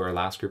explaining this to our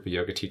last group of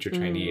yoga teacher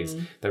trainees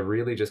that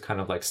really just kind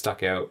of like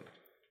stuck out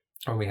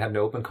when we had an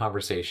open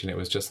conversation. It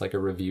was just like a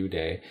review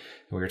day,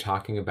 and we were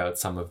talking about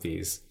some of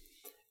these.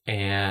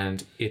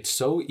 And it's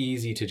so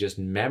easy to just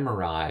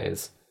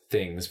memorize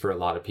things for a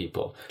lot of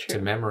people. True.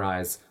 To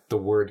memorize the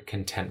word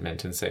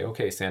contentment and say,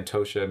 okay,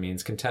 Santosha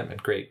means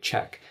contentment. Great,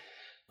 check.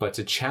 But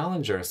to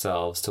challenge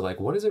ourselves to like,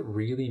 what does it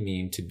really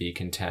mean to be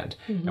content?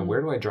 And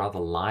where do I draw the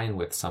line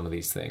with some of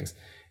these things?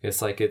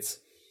 It's like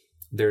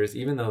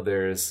even though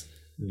there's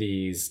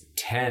these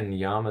 10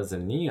 yamas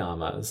and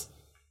niyamas,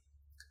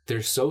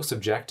 they're so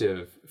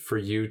subjective for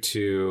you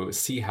to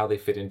see how they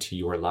fit into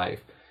your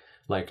life.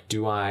 Like,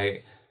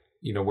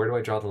 where do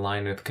I draw the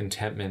line with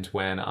contentment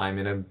when I'm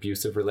in an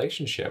abusive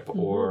relationship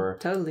or,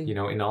 totally.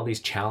 In all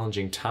these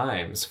challenging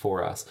times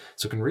for us?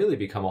 So it can really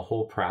become a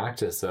whole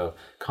practice of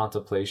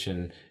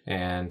contemplation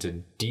and a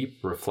deep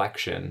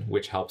reflection,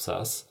 which helps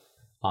us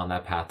on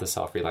that path to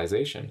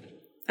self-realization.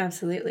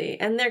 Absolutely.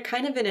 And they're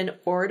kind of in an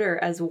order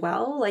as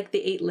well, like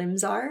the 8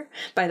 limbs are.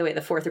 By the way,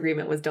 the 4th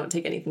agreement was don't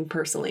take anything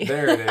personally.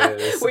 There it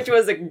is. Which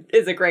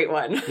is a great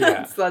one.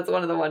 Yeah. So that's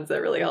one of the ones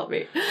that really helped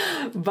me.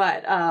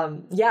 But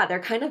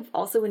they're kind of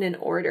also in an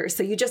order.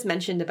 So you just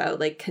mentioned about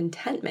like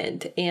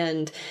contentment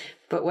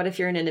but what if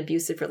you're in an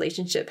abusive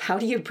relationship? How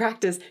do you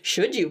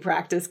should you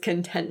practice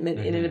contentment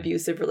in an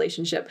abusive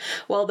relationship?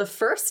 Well, the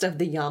first of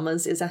the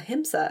yamas is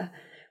ahimsa,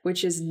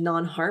 which is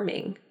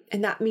non-harming.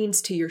 And that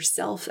means to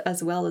yourself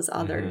as well as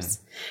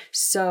others.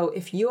 So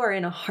if you are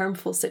in a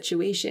harmful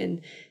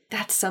situation,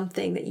 that's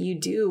something that you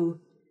do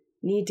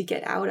need to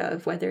get out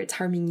of, whether it's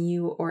harming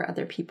you or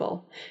other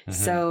people.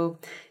 So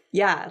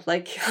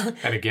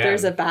and again,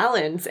 there's a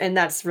balance, and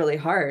that's really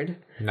hard.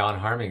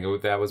 Non-harming,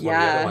 that was one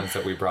of the other ones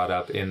that we brought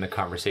up in the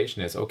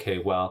conversation is, okay,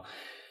 well,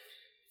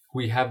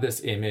 we have this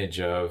image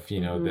of,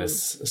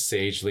 this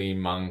sagely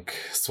monk,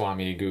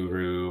 swami,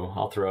 guru,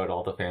 I'll throw out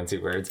all the fancy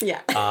words. Yeah.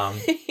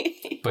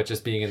 But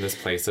just being in this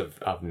place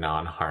of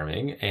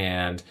non-harming.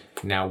 And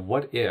now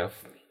what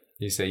if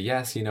you say,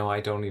 yes, I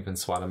don't even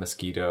swat a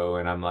mosquito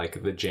and I'm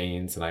like the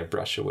Jains and I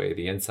brush away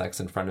the insects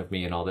in front of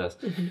me and all this.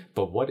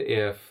 But what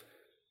if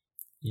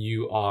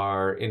you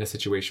are in a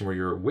situation where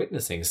you're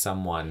witnessing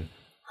someone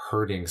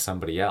hurting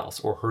somebody else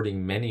or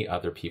hurting many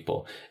other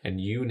people, and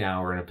you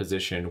now are in a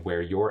position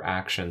where your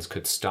actions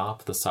could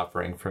stop the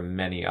suffering from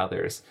many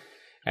others?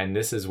 And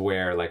this is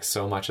where like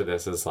so much of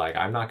this is like,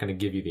 I'm not going to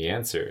give you the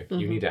answer.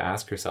 You need to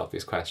ask yourself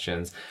these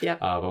questions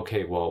of,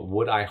 okay, well,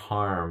 would I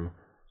harm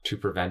to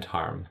prevent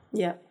harm?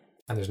 And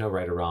there's no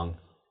right or wrong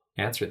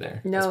answer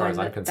there, as far as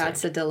I'm concerned.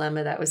 That's a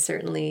dilemma that was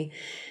certainly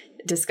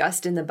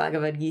discussed in the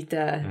Bhagavad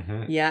Gita.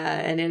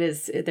 And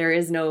there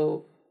is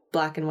no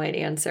black and white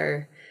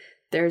answer.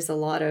 There's a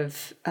lot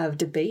of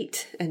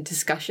debate and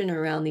discussion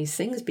around these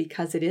things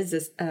because it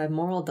is a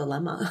moral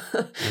dilemma.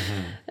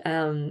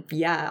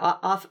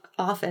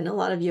 Often a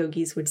lot of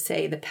yogis would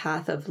say the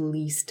path of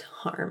least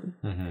harm,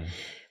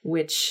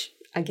 which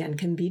again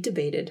can be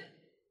debated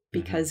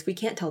because we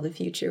can't tell the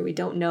future. We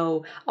don't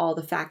know all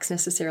the facts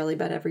necessarily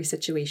about every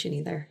situation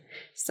either.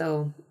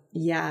 So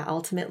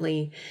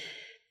ultimately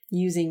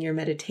using your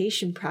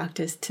meditation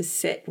practice to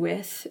sit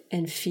with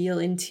and feel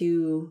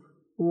into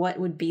what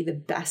would be the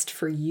best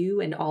for you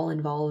and all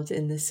involved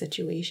in this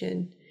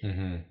situation.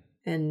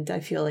 And I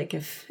feel like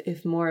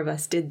if more of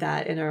us did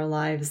that in our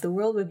lives, the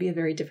world would be a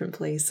very different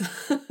place.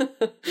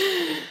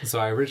 So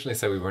I originally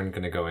said we weren't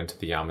going to go into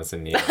the yamas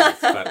and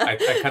niyamas, but I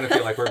kind of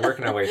feel like we're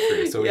working our way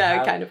through. So we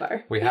kind of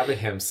are. We have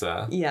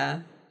ahimsa.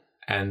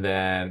 And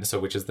then,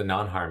 which is the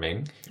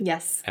non-harming.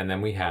 Yes. And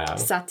then we have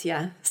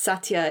satya.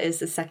 Satya is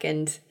the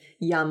second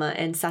yama,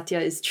 and satya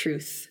is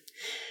truth.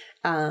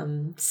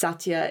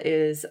 Satya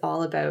is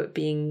all about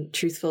being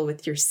truthful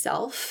with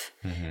yourself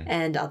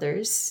and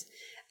others,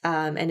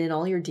 and in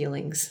all your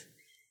dealings.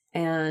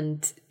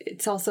 And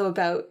it's also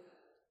about,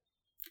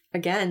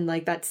 again,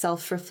 like that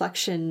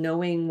self-reflection,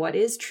 knowing what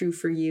is true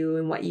for you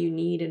and what you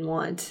need and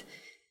want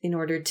in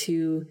order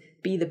to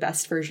be the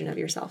best version of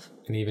yourself.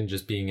 And even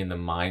just being in the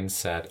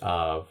mindset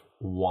of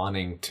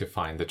wanting to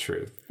find the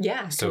truth.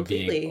 So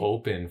completely. Being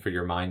open for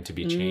your mind to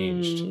be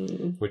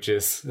changed, which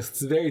is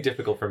it's very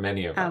difficult for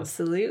many of us.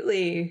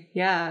 Absolutely.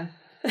 And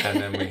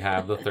then we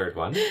have the third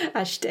one.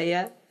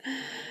 Ashteya,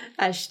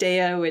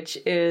 which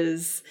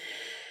is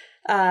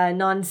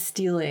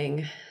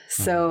non-stealing.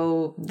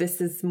 So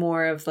this is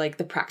more of like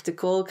the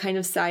practical kind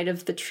of side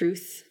of the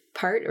truth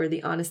part or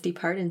the honesty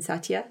part in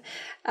Satya.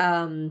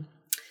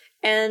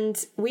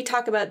 And we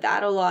talk about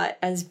that a lot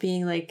as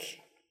being like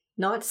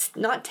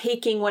not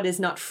taking what is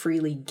not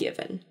freely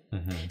given.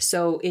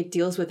 So it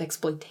deals with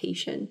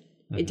exploitation.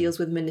 It deals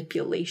with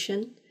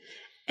manipulation.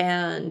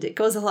 And it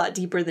goes a lot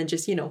deeper than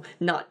just,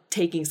 not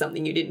taking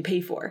something you didn't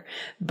pay for.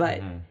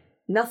 But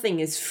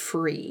nothing is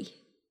free.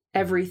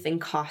 Everything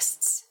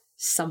costs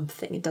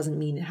something. It doesn't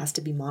mean it has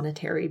to be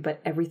monetary,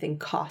 but everything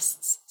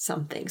costs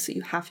something. So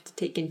you have to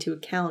take into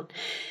account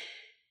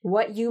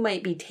what you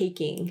might be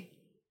taking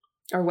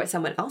or what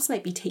someone else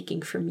might be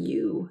taking from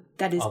you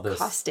that is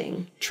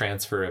costing.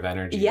 Transfer of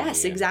energy.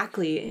 Yes,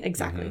 exactly.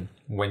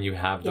 When you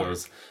have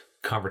those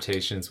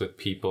conversations with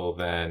people,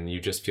 then you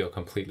just feel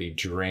completely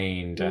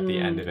drained at the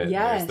end of it.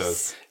 Yes. And there's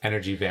those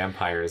energy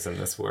vampires in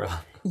this world.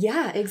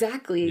 Yeah,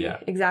 exactly. Yeah.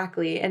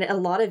 Exactly. And a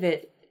lot of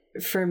it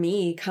for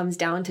me comes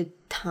down to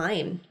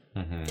time.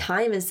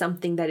 Time is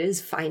something that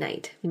is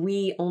finite.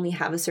 We only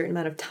have a certain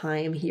amount of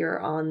time here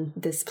on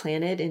this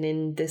planet and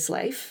in this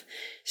life.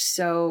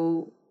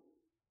 So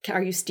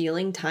are you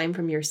stealing time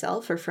from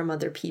yourself or from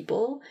other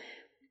people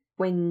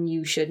when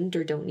you shouldn't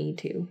or don't need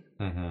to?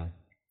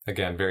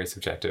 Again, very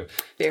subjective.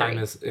 Very. Time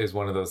is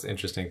one of those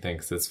interesting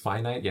things. It's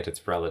finite, yet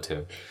it's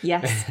relative.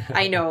 Yes,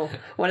 I know.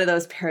 One of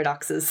those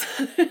paradoxes.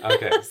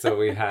 Okay, so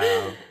we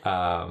have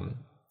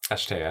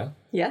Ashteya.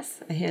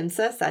 Yes,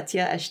 Ahimsa,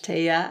 Satya,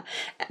 Ashteya,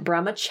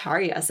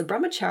 Brahmacharya. So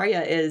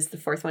Brahmacharya is the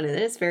fourth one, and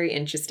it's very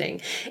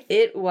interesting.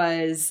 It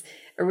was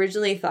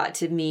originally thought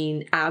to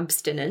mean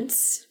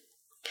abstinence.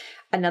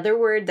 Another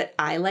word that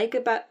I like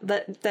about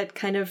that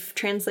kind of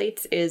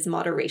translates is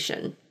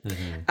moderation.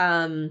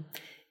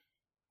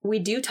 We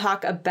do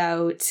talk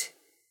about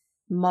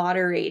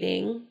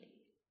moderating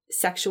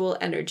sexual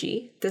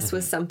energy. This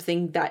was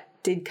something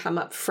that did come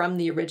up from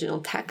the original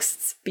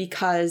texts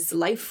because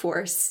life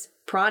force,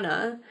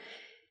 prana,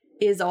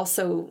 is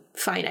also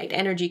finite.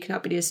 Energy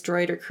cannot be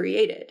destroyed or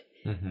created.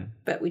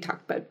 But we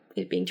talk about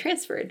it being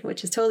transferred,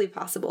 which is totally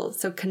possible.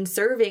 So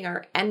conserving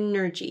our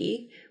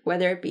energy,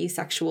 whether it be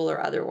sexual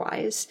or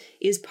otherwise,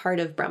 is part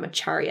of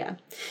brahmacharya.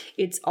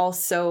 It's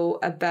also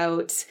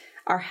about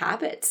our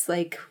habits,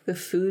 like the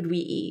food we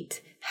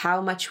eat,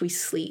 how much we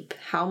sleep,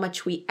 how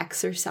much we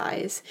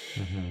exercise,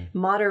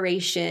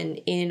 moderation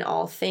in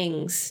all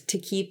things to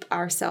keep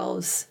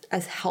ourselves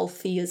as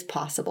healthy as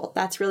possible.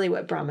 That's really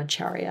what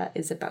brahmacharya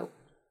is about.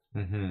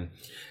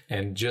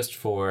 And just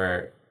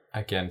for,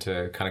 again,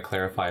 to kind of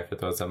clarify for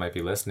those that might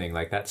be listening,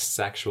 like that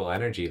sexual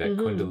energy, that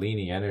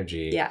kundalini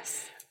energy.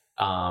 Yes.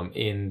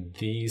 In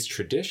these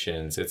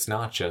traditions, it's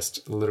not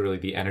just literally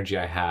the energy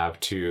I have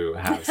to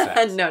have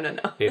sex. No.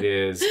 It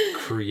is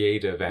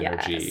creative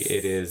energy. Yes.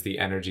 It is the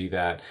energy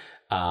that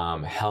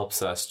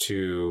helps us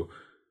to,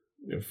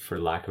 for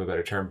lack of a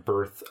better term,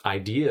 birth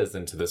ideas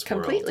into this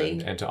Completely.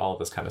 world and to all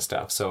this kind of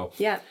stuff. So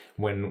Yeah.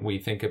 when we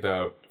think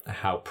about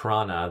how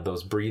prana,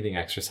 those breathing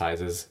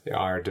exercises,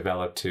 are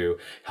developed to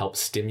help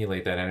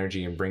stimulate that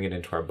energy and bring it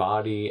into our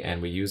body,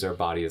 and we use our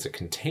body as a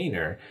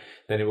container,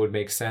 then it would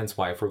make sense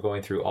why, if we're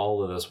going through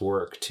all of this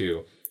work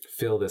to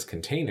fill this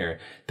container,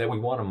 that we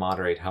want to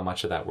moderate how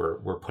much of that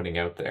we're putting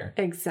out there.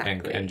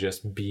 Exactly. And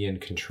just be in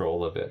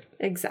control of it.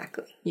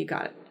 Exactly. You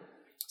got it.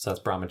 So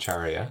that's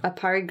brahmacharya.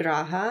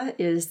 Aparigraha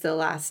is the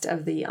last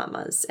of the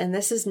yamas, and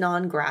this is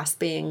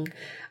non-grasping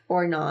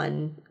or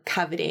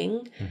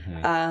non-coveting.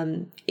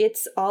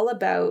 It's all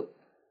about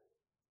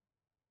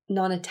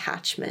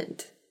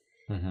non-attachment.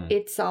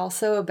 It's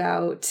also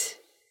about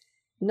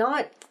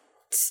not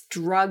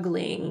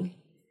struggling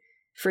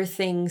for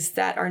things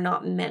that are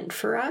not meant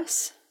for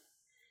us.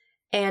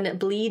 And it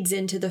bleeds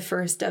into the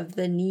first of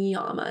the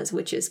niyamas,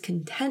 which is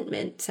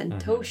contentment,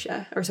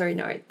 santosha. Or sorry,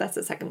 no, that's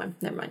the second one.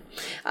 Never mind.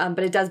 But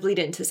it does bleed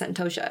into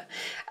santosha,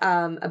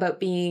 about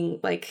being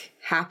like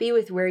happy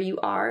with where you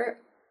are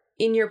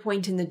in your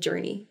point in the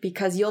journey,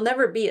 because you'll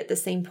never be at the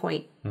same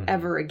point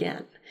ever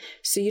again.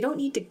 So you don't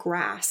need to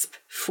grasp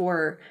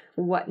for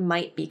what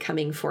might be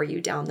coming for you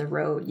down the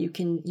road. You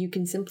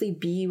can simply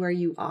be where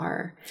you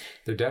are.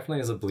 There definitely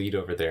is a bleed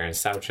over there, and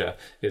saucha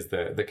is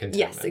the contentment.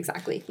 Yes,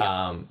 exactly.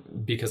 Yeah.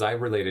 Because I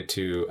related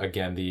to,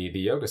 again, the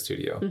yoga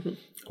studio.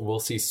 We'll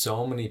see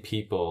so many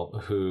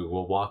people who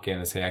will walk in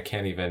and say, I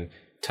can't even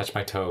touch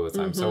my toes.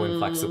 I'm so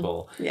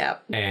inflexible.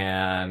 Yep.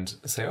 And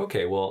say,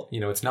 okay, well,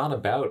 it's not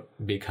about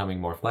becoming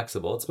more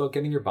flexible. It's about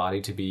getting your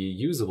body to be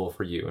usable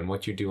for you and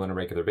what you do on a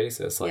regular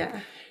basis. Like,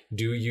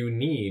 do you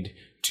need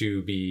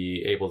to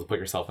be able to put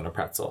yourself in a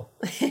pretzel?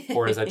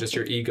 Or is that just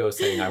your ego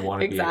saying, I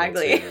want to be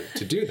able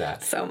to do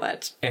that? So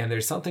much. And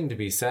there's something to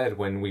be said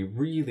when we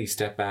really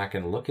step back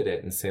and look at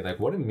it and say, like,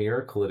 what a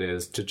miracle it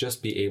is to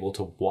just be able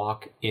to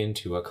walk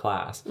into a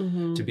class,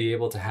 to be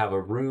able to have a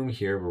room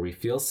here where we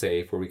feel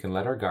safe, where we can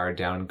let our guard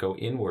down, go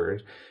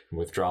inward,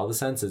 withdraw the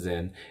senses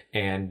in,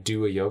 and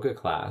do a yoga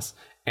class.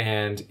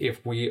 And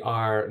if we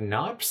are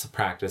not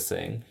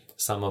practicing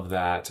some of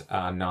that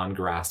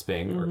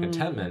non-grasping or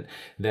contentment,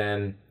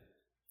 then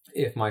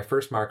if my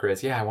first marker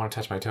is, I want to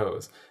touch my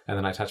toes, and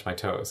then I touch my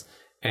toes,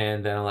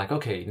 and then I'm like,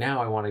 okay,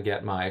 now I want to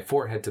get my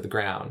forehead to the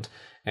ground.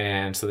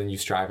 And so then you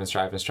strive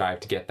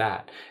to get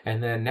that.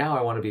 And then now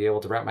I want to be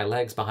able to wrap my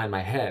legs behind my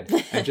head,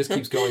 and it just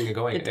keeps going and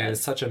going. And it's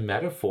such a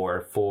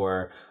metaphor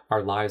for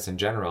our lives in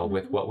general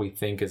with what we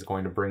think is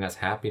going to bring us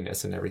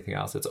happiness and everything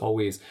else. It's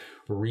always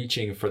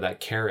reaching for that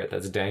carrot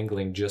that's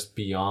dangling just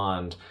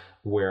beyond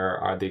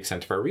where the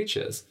extent of our reach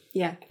is.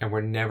 Yeah. And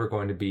we're never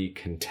going to be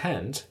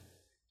content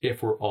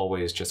if we're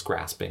always just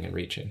grasping and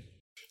reaching.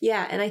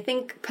 Yeah, and I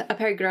think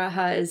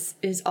aparigraha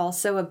is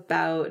also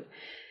about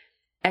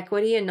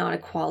equity and not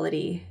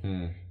equality.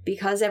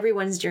 Because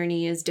everyone's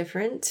journey is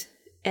different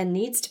and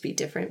needs to be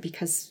different,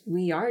 because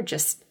we are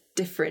just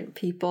different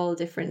people,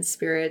 different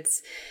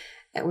spirits,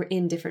 and we're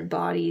in different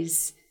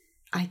bodies.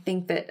 I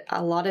think that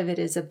a lot of it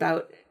is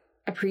about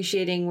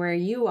appreciating where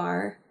you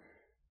are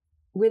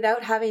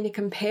without having to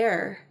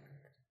compare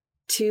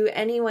to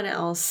anyone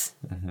else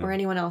or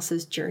anyone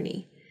else's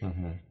journey.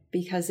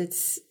 Because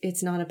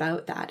it's not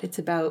about that. It's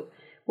about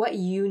what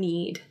you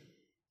need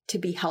to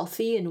be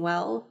healthy and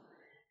well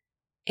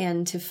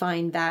and to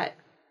find that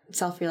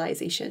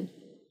self-realization.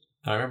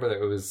 I remember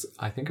that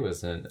I think it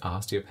was an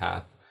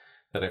osteopath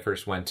that I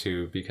first went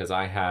to because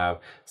I have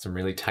some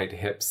really tight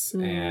hips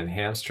and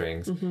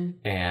hamstrings.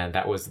 And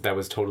that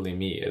was totally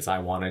me, is I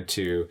wanted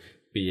to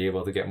be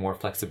able to get more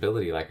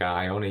flexibility. Like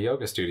I own a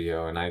yoga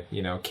studio and I,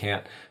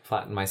 can't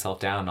flatten myself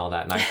down and all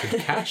that. And I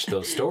could catch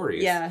those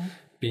stories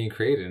being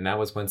created. And that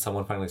was when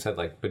someone finally said,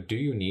 like, but do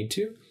you need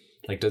to?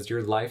 Like, does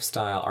your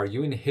lifestyle, are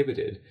you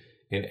inhibited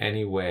in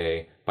any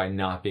way by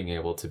not being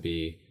able to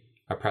be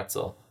a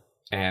pretzel?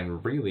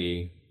 And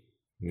really,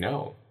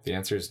 no. The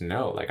answer is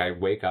no. Like, I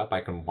wake up,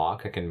 I can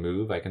walk, I can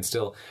move, I can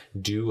still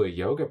do a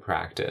yoga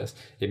practice.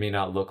 It may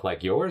not look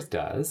like yours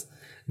does,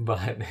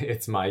 but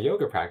it's my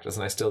yoga practice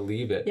and I still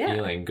leave it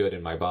feeling good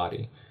in my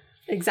body.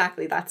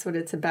 Exactly. That's what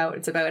it's about.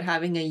 It's about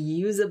having a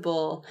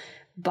usable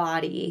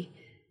body,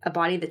 a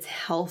body that's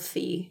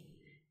healthy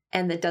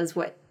and that does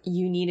what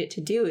you need it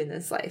to do in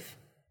this life.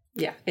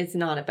 Yeah. It's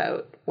not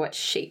about what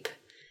shape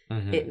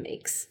it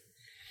makes.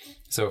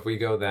 So if we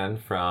go then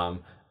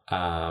from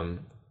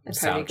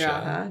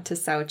Parigraha to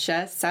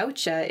Saucha.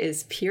 Saucha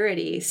is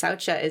purity.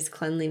 Saucha is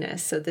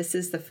cleanliness. So this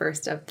is the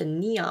first of the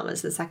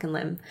niyamas, the second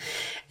limb.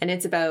 And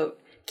it's about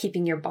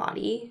keeping your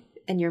body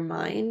and your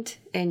mind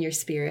and your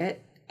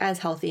spirit as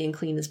healthy and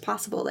clean as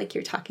possible, like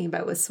you're talking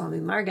about with Swami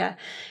Marga,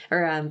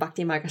 or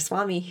Bhakti Marga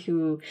Swami,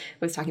 who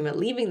was talking about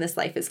leaving this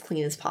life as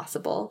clean as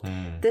possible.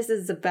 This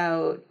is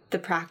about the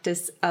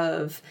practice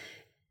of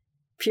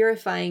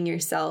purifying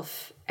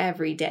yourself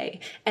every day.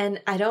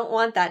 And I don't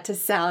want that to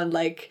sound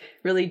like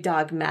really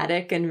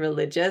dogmatic and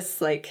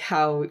religious, like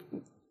how,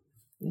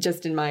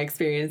 just in my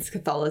experience,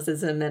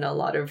 Catholicism and a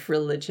lot of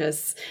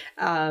religious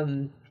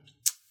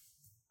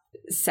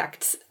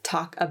sects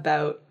talk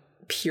about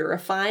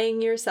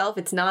purifying yourself.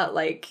 It's not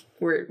like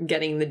we're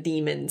getting the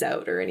demons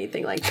out or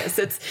anything like this.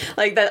 It's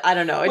like that. I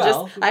don't know.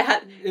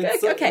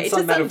 To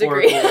some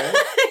degree.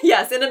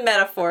 Yes, in a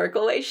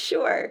metaphorical way,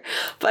 sure.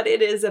 But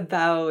it is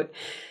about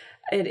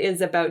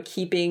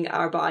keeping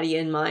our body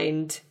and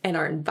mind and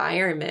our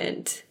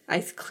environment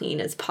as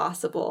clean as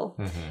possible,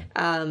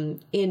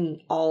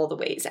 in all the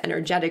ways,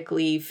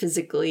 energetically,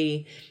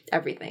 physically,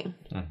 everything.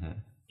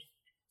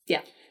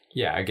 Yeah.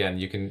 Yeah, again,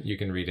 you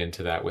can read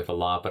into that with a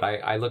lot, but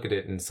I look at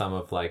it in some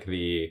of like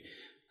the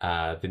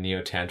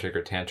neo-tantric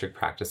or tantric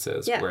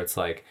practices, where it's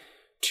like,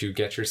 to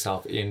get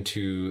yourself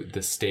into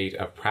the state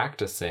of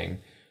practicing,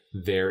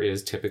 there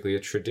is typically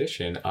a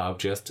tradition of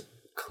just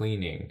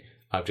cleaning,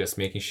 of just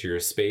making sure your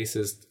space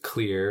is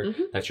clear,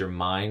 that your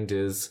mind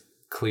is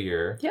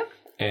clear,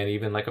 and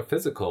even like a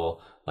physical,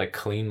 like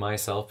clean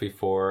myself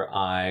before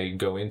I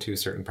go into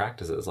certain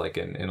practices. Like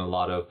in a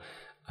lot of,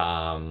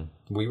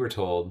 we were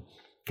told,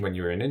 when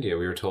you were in India,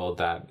 we were told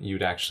that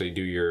you'd actually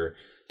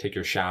take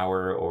your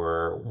shower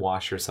or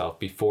wash yourself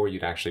before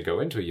you'd actually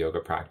go into a yoga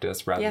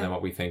practice, rather than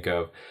what we think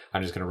of,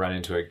 I'm just going to run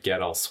into it,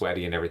 get all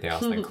sweaty and everything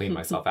else, and then clean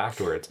myself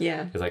afterwards.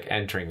 It's like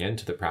entering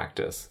into the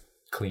practice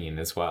clean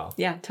as well.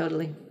 Yeah,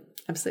 totally.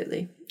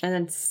 Absolutely. And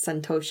then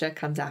Santosha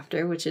comes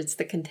after, which is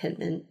the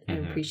contentment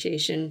and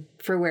appreciation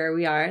for where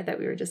we are that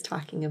we were just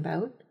talking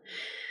about.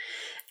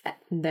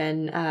 And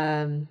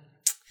then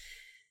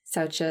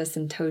Saucha,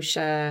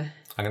 Santosha.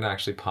 I'm going to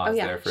actually pause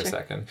there for a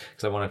second,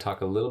 because I want to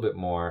talk a little bit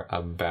more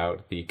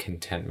about the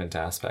contentment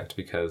aspect,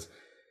 because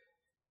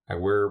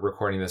we're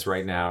recording this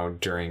right now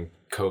during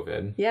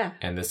COVID. Yeah.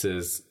 And this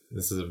is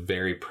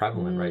very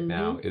prevalent right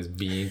now, is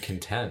being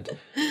content.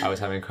 I was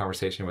having a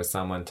conversation with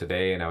someone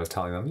today and I was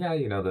telling them,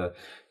 the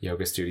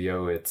yoga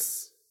studio,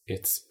 it's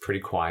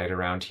pretty quiet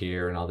around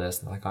here and all this.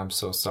 And they're like, I'm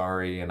so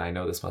sorry. And I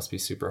know this must be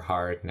super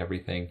hard and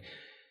everything.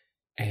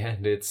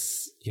 And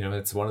it's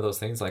one of those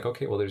things like,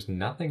 okay, well, there's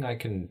nothing I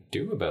can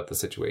do about the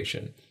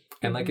situation.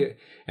 And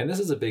and this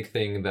is a big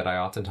thing that I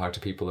often talk to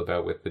people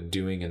about with the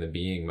doing and the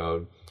being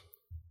mode,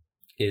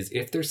 is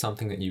if there's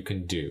something that you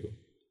can do,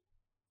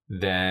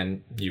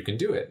 then you can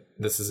do it.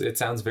 It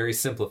sounds very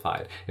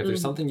simplified. If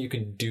there's something you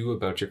can do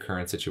about your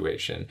current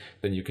situation,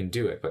 then you can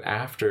do it. But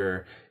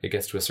after it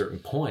gets to a certain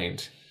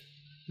point,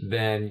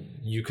 then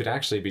you could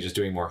actually be just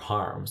doing more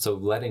harm. So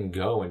letting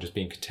go and just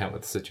being content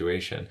with the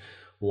situation.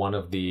 One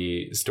of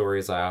the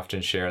stories I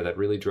often share that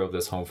really drove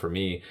this home for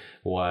me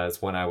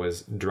was when I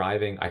was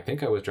driving. I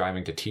think I was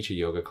driving to teach a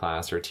yoga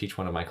class or teach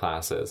one of my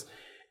classes.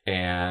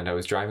 And I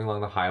was driving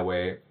along the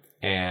highway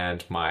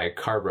and my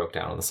car broke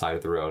down on the side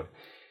of the road.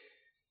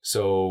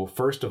 So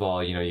first of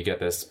all, you get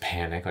this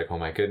panic, like, oh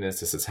my goodness,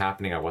 this is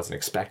happening. I wasn't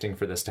expecting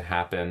for this to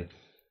happen.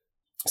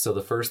 So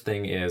the first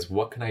thing is,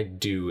 what can I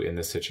do in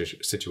this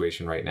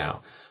situation right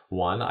now?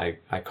 One, I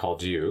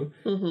called you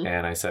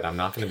and I said, I'm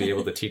not going to be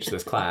able to teach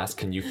this class.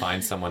 Can you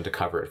find someone to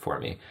cover it for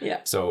me? Yeah.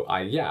 So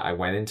I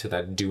went into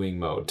that doing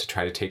mode to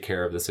try to take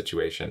care of the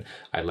situation.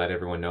 I let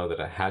everyone know that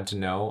I had to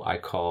know. I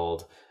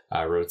called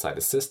roadside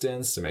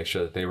assistance to make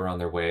sure that they were on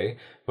their way.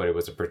 But it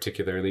was a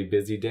particularly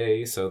busy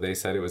day, so they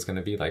said it was going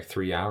to be like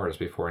 3 hours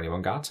before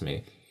anyone got to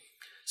me.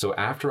 So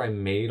after I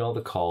made all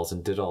the calls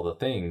and did all the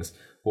things,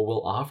 what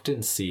we'll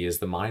often see is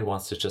the mind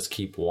wants to just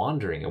keep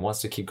wandering. It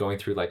wants to keep going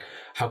through like,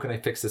 how can I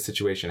fix this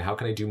situation? How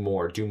can I do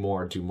more, do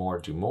more, do more,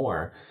 do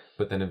more?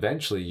 But then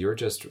eventually you're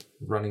just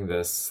running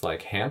this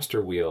like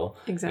hamster wheel.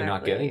 Exactly. And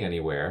not getting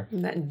anywhere.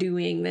 And that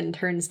doing then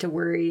turns to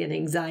worry and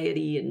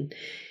anxiety and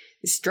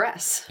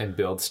stress. And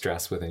builds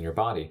stress within your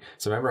body.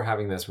 So remember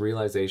having this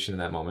realization in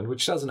that moment,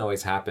 which doesn't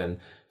always happen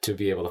to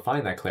be able to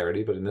find that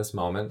clarity. But in this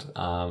moment,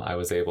 I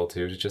was able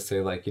to just say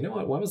like, you know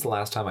what, when was the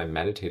last time I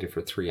meditated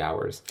for 3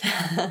 hours?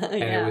 And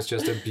it was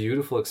just a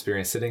beautiful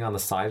experience sitting on the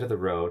side of the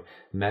road,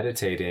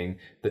 meditating.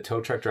 The tow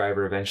truck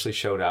driver eventually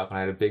showed up and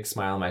I had a big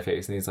smile on my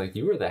face. And he's like,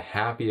 you are the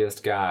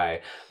happiest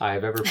guy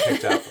I've ever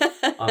picked up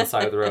on the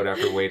side of the road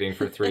after waiting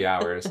for 3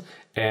 hours.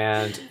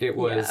 And it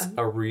was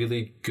a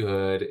really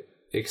good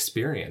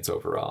experience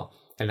overall.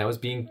 And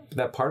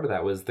that part of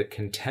that was the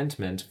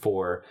contentment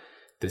for,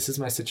 this is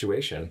my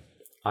situation.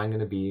 I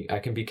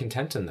can be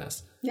content in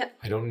this. Yep.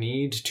 I don't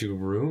need to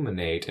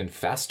ruminate and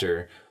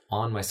fester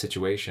on my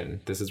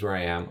situation. This is where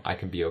I am. I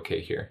can be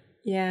okay here.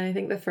 Yeah, I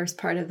think the first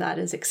part of that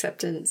is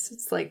acceptance.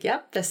 It's like,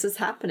 yep, this is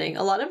happening.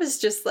 A lot of us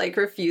just like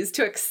refuse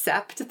to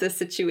accept the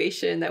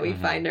situation that we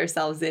find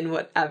ourselves in,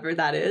 whatever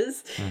that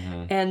is.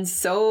 And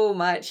so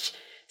much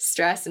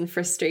stress and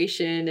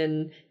frustration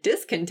and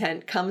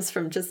discontent comes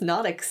from just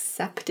not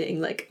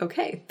accepting, like,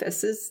 okay,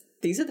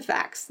 these are the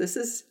facts. This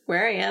is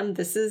where I am.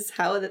 This is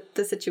how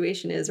the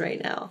situation is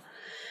right now.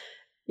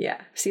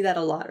 Yeah, see that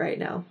a lot right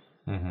now.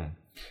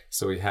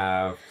 So we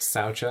have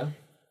Saucha.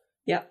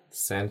 Yep.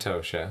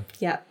 Santosha.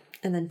 Yep.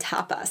 And then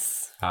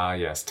tapas. Ah,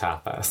 yes,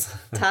 tapas.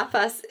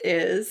 Tapas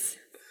is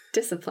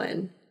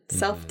discipline,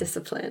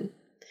 self-discipline.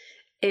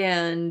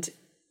 And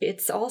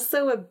it's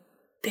also a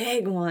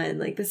big one.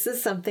 Like, this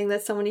is something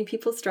that so many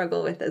people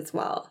struggle with as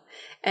well.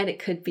 And it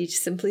could be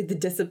simply the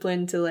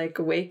discipline to like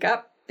wake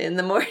up in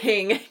the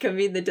morning. It can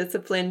be the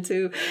discipline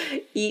to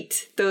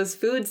eat those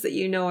foods that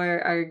you know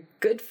are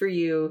good for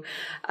you,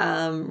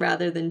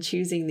 rather than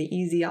choosing the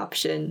easy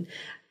option.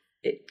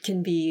 It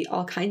can be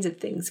all kinds of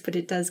things, but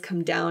it does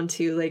come down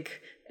to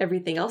like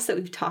everything else that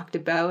we've talked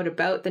about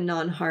the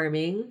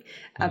non-harming,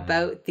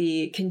 about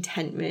the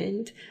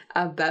contentment,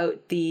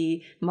 about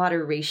the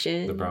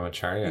moderation. The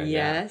brahmacharya.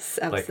 Yes,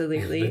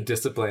 absolutely. Like the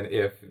discipline,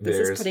 if this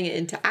there's is putting it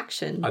into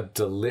action. A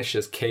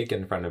delicious cake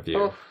in front of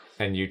you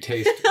and you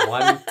taste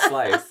one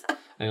slice and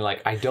you're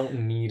like, I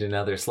don't need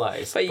another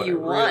slice. But you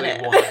want really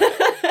it. Want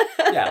it.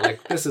 Yeah,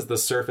 like this is the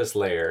surface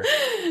layer.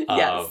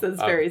 Yes, that's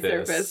very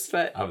surface,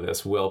 but of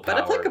this willpower.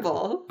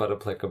 But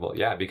applicable.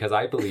 Yeah, because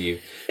I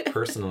believe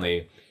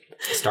personally,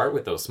 start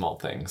with those small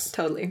things.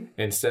 Totally.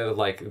 Instead of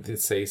like,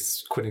 say,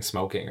 quitting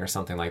smoking or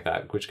something like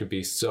that, which could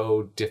be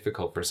so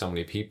difficult for so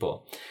many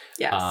people.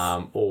 Yes.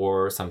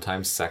 Or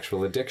sometimes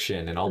sexual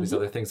addiction and all these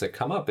other things that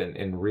come up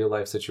in real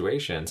life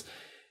situations.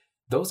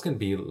 Those can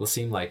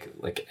seem like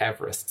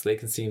Everests. They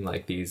can seem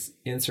like these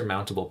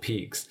insurmountable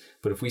peaks.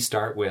 But if we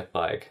start with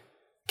like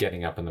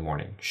getting up in the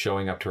morning,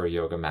 showing up to our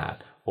yoga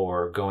mat,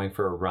 or going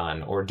for a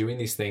run, or doing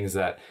these things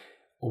that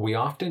we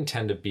often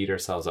tend to beat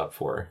ourselves up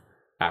for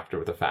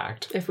after the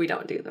fact. If we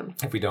don't do them.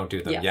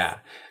 Yes.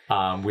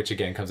 Yeah. Which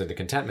again comes into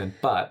contentment.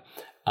 But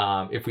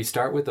if we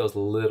start with those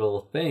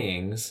little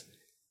things,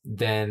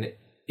 then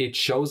it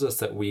shows us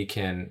that we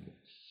can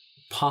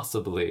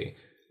possibly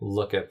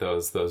look at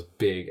those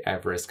big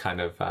Everest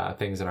kind of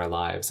things in our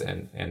lives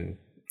and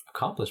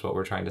accomplish what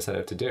we're trying to set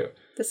out to do.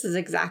 This is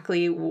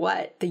exactly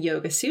what the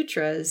Yoga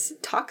Sutras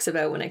talks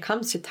about when it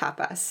comes to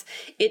tapas.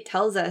 It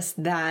tells us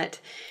that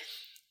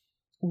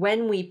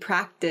when we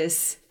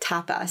practice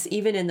tapas,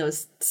 even in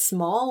those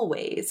small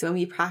ways, when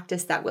we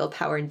practice that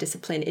willpower and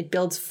discipline, it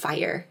builds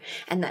fire.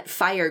 And that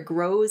fire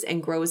grows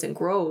and grows and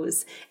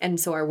grows. And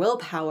so our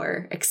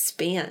willpower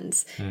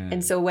expands.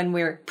 And so when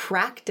we're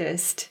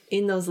practiced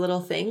in those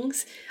little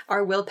things,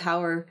 our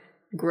willpower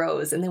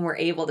grows. And then we're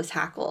able to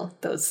tackle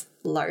those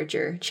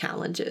larger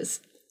challenges.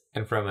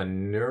 And from a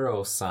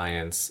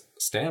neuroscience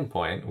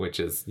standpoint, which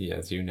is,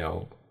 as you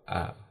know,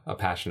 a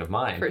passion of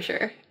mine. For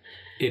sure.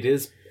 It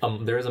is,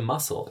 there is a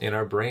muscle in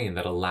our brain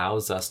that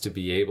allows us to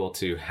be able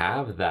to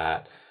have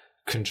that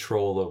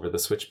control over the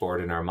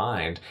switchboard in our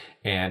mind,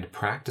 and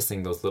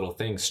practicing those little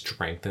things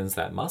strengthens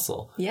that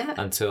muscle. Yeah.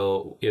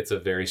 Until it's a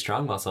very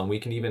strong muscle. And we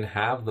can even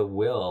have the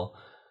will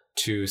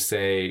to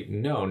say,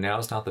 no,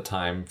 now's not the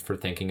time for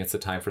thinking, it's the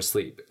time for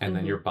sleep. And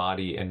then your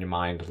body and your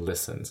mind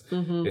listens.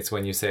 It's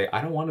when you say,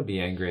 I don't want to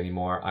be angry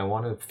anymore. I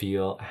want to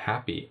feel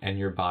happy. And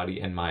your body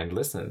and mind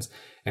listens.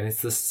 And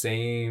it's the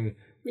same,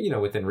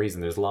 within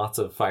reason. There's lots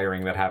of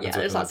firing that happens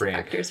within the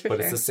brain. But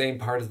it's the same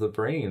part of the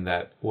brain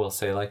that will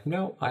say like,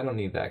 no, I don't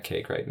need that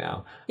cake right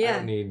now. I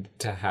don't need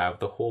to have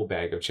the whole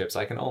bag of chips.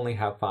 I can only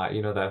have 5.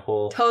 That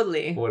whole...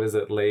 Totally. What is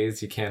it,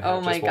 Lay's? You can't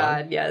have just one. Oh my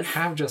God, yes.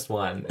 Have just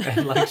one.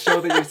 And like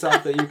show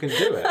yourself that you can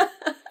do it.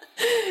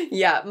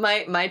 Yeah,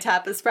 my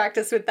tapas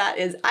practice with that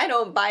is I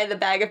don't buy the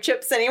bag of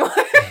chips anymore.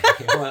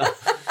 Well,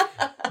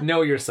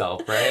 know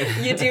yourself, right?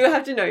 You do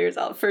have to know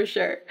yourself, for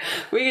sure.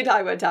 We can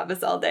talk about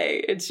tapas all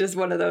day. It's just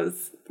one of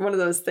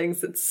those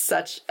things that's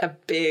such a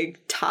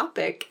big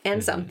topic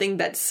and something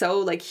that's so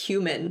like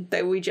human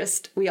that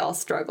we all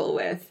struggle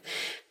with.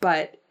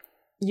 But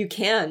you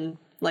can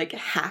like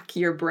hack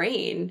your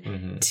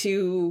brain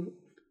to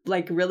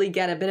like really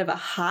get a bit of a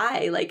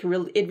high. Like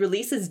it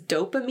releases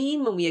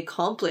dopamine when we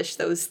accomplish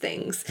those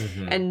things,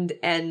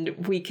 and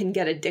we can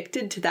get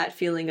addicted to that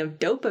feeling of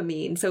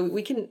dopamine. So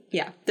we can,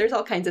 there's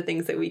all kinds of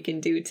things that we can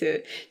do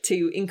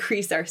to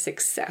increase our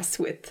success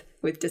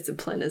with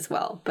discipline as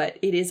well. But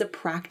it is a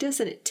practice,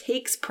 and it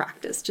takes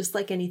practice, just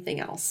like anything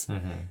else.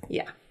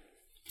 Yeah.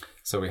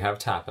 So we have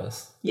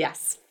tapas.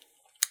 Yes.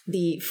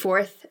 The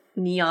fourth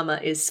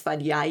niyama is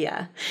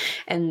svadhyaya,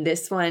 and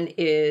this one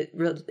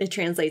it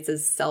translates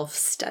as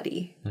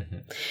self-study.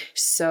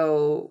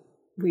 So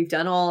we've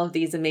done all of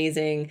these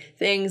amazing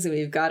things, and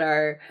we've got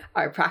our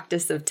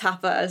practice of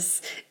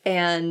tapas,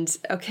 and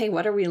okay,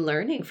 what are we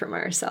learning from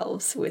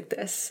ourselves with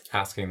this?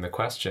 Asking the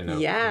question of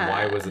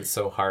why was it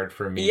so hard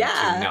for me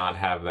to not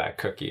have that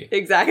cookie?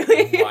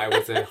 Exactly. Why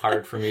was it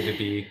hard for me to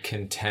be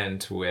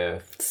content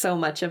with so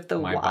much of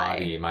my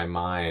body, my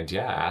mind?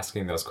 Yeah,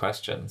 asking those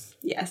questions.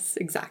 Yes,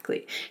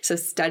 exactly. So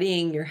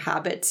studying your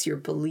habits, your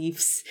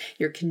beliefs,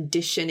 your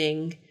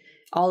conditioning,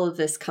 all of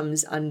this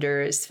comes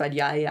under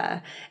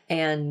svadhyaya.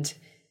 And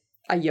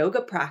a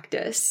yoga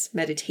practice,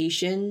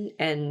 meditation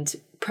and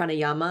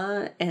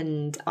pranayama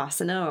and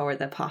asana, or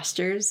the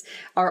postures,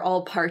 are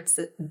all parts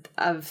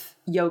of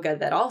yoga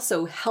that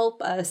also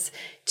help us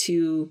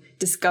to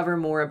discover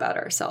more about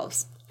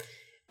ourselves.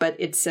 But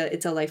it's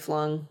a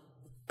lifelong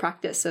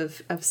practice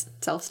of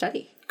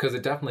self-study. Because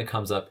it definitely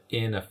comes up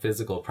in a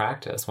physical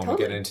practice when we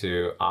get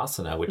into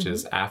asana, which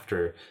is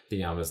after the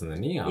yamas and the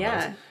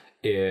niyamas.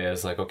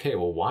 Is like, okay,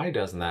 well, why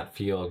doesn't that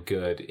feel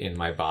good in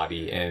my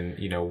body? And,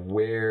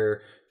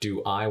 where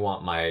do I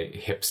want my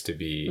hips to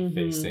be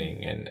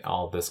facing, and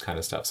all this kind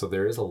of stuff. So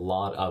there is a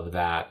lot of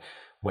that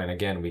when,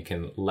 again, we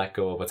can let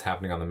go of what's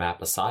happening on the mat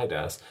beside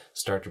us,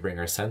 start to bring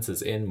our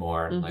senses in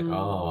more, like,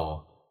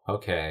 oh,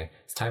 okay,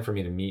 it's time for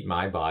me to meet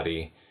my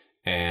body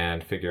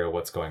and figure out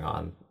what's going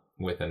on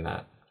within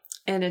that.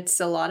 And it's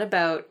a lot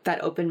about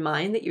that open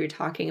mind that you were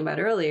talking about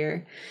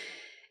earlier,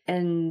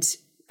 and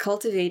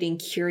cultivating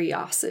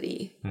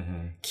curiosity.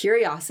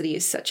 Curiosity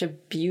is such a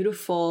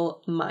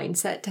beautiful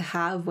mindset to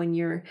have when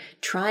you're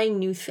trying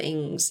new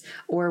things,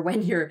 or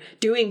when you're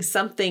doing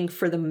something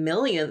for the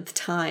millionth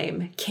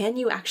time. Can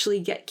you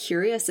actually get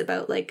curious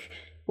about, like,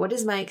 what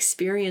is my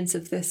experience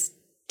of this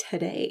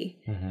today,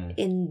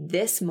 in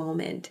this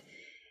moment?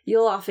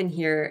 You'll often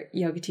hear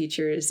yoga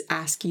teachers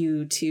ask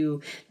you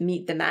to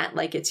meet the mat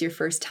like it's your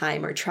first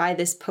time, or try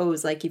this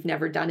pose like you've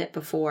never done it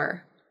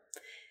before.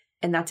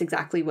 And that's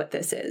exactly what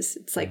this is.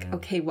 It's like,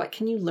 okay, what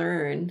can you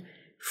learn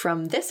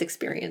from this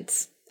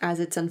experience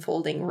as it's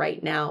unfolding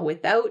right now,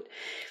 with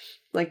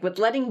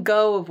letting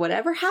go of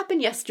whatever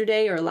happened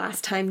yesterday or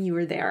last time you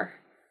were there.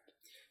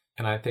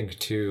 And I think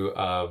too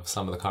of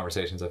some of the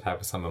conversations I've had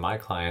with some of my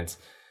clients,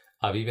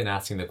 of even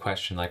asking the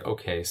question like,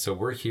 okay, so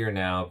we're here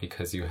now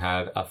because you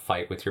had a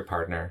fight with your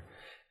partner,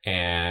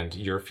 and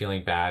you're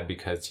feeling bad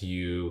because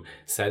you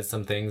said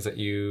some things that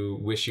you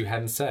wish you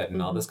hadn't said,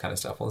 and all this kind of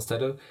stuff. Well,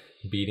 instead of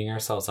beating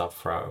ourselves up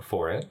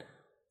for it,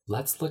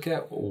 let's look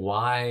at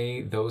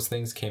why those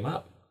things came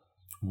up.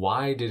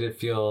 Why did it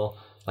feel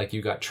like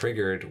you got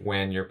triggered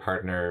when your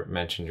partner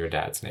mentioned your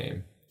dad's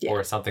name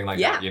or something like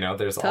that?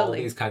 There's all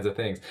these kinds of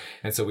things.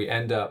 And so we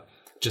end up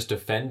just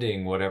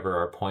defending whatever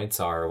our points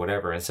are or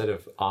whatever, instead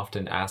of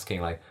often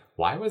asking like,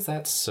 why was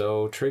that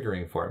so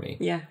triggering for me?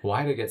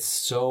 Why did I get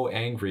so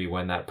angry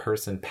when that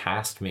person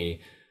passed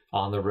me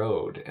on the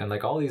road? And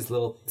like all these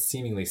little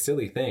seemingly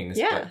silly things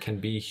that can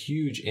be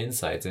huge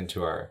insights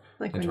into our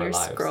lives. Like when you're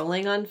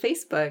scrolling on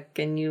Facebook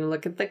and you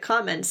look at the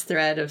comments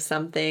thread of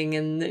something,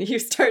 and then you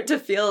start to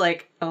feel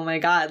like, oh my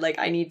God, like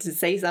I need to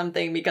say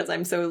something because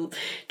I'm so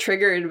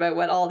triggered by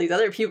what all these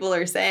other people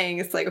are saying.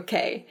 It's like,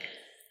 okay,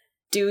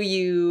 do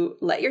you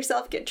let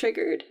yourself get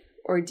triggered,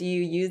 or do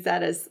you use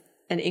that as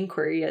an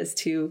inquiry as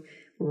to,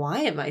 why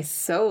am I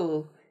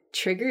so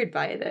triggered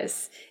by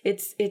this?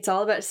 It's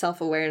all about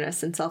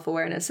self-awareness, and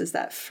self-awareness is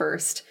that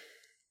first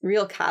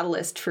real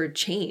catalyst for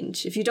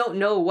change. If you don't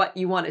know what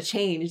you want to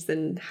change,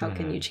 then how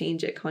can you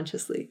change it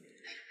consciously?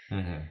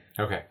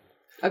 Okay.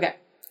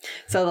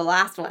 So the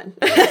last one.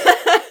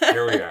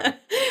 Here we are.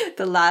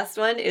 The last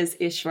one is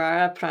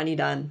Ishvara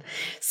Pranidhan.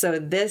 So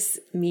this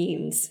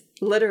means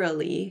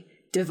literally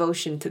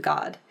devotion to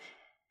God.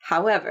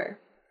 However,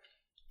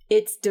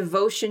 it's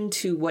devotion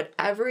to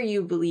whatever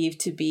you believe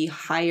to be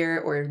higher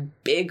or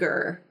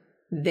bigger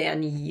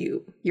than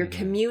you, your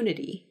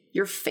community,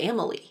 your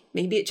family.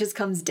 Maybe it just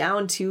comes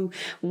down to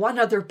one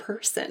other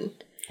person.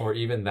 Or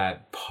even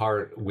that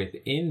part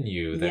within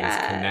you that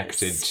is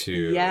connected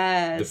to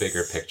the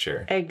bigger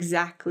picture.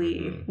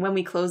 Exactly. When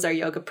we close our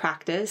yoga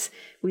practice,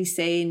 we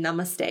say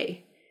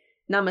namaste.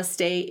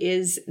 Namaste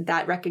is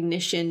that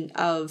recognition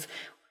of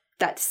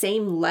that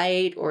same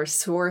light or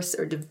source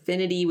or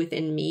divinity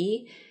within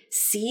me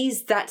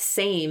sees that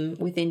same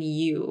within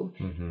you.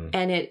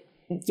 And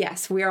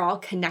yes, we are all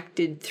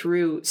connected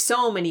through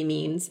so many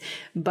means,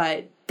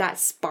 but that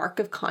spark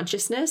of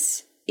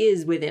consciousness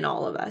is within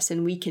all of us.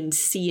 And we can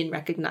see and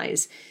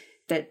recognize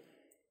that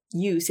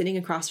you sitting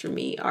across from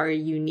me are a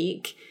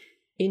unique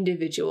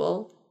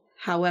individual.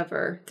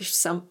 However, there's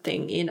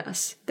something in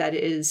us that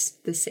is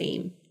the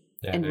same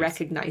and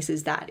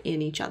recognizes that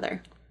in each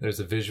other. There's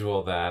a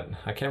visual that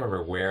I can't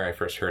remember where I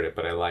first heard it,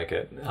 but I like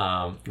it,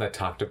 that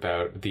talked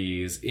about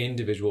these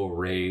individual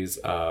rays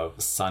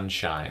of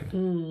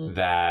sunshine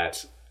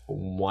that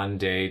one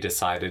day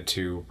decided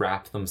to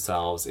wrap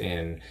themselves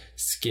in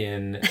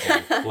skin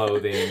and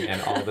clothing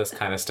and all this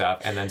kind of stuff,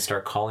 and then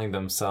start calling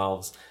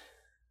themselves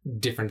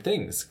different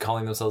things,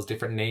 calling themselves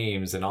different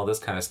names and all this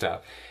kind of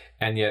stuff.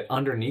 And yet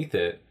underneath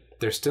it,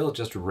 they're still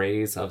just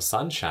rays of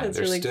sunshine. That's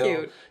they're really still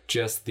cute.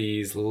 Just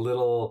these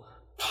little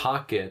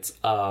pockets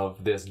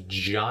of this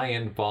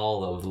giant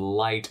ball of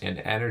light and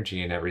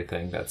energy and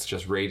everything that's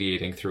just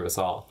radiating through us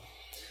all.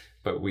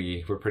 But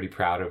we're pretty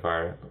proud of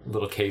our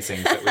little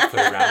casings that we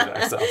put around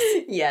ourselves.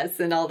 Yes,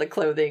 and all the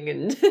clothing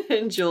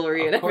and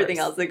jewelry and everything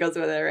else that goes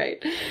with it,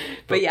 right?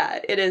 But yeah,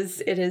 it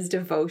is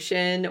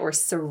devotion or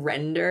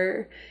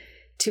surrender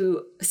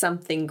to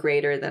something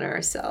greater than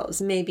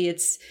ourselves. Maybe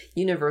it's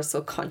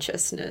universal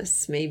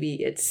consciousness. Maybe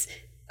it's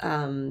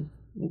maybe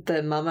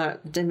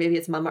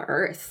it's Mama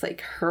Earth,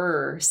 like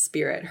her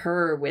spirit,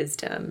 her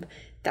wisdom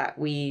that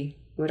we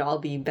would all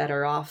be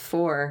better off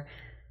for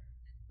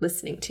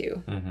listening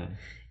to.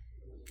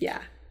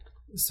 Yeah.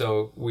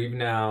 So we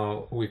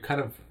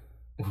kind of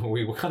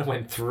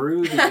went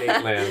through the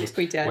 8 limbs.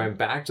 We did. Went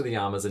back to the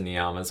yamas and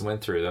niyamas, went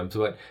through them.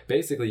 But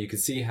basically you could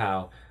see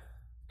how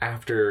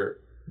after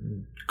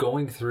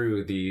going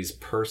through these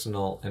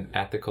personal and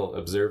ethical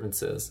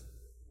observances,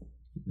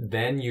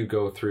 then you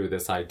go through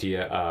this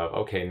idea of,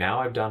 okay, now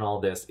I've done all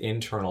this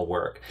internal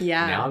work.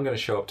 Yeah. Now I'm going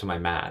to show up to my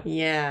mat.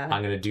 Yeah.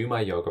 I'm going to do my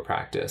yoga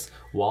practice.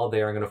 While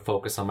there, I'm going to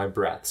focus on my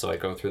breath. So I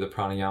go through the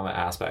pranayama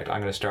aspect.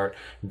 I'm going to start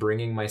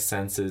bringing my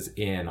senses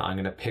in. I'm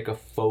going to pick a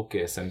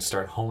focus and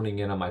start honing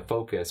in on my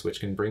focus, which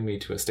can bring me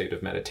to a state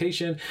of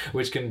meditation,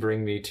 which can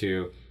bring me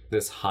to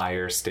this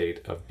higher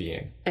state of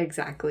being.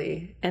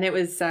 Exactly. And it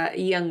was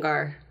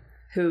Iyengar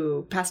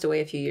who passed away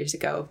a few years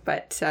ago,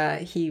 but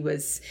he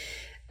was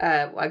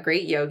a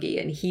great yogi,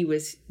 and he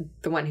was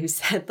the one who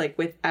said, like,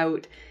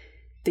 without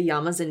the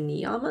yamas and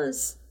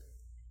niyamas,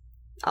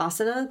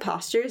 asana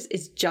postures,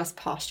 it's just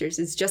postures.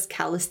 It's just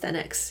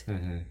calisthenics.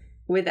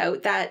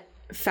 Without that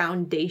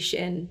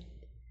foundation,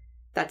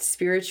 that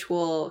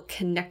spiritual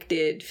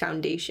connected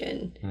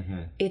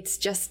foundation, it's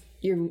just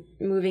you're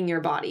moving your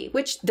body,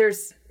 which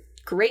there's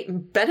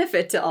great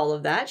benefit to all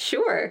of that,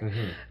 sure.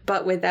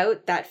 But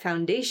without that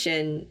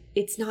foundation,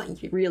 it's not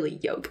really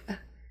yoga.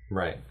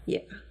 Right.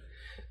 Yeah.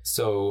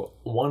 So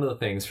one of the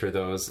things for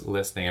those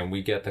listening, and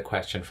we get the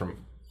question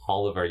from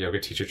all of our yoga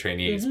teacher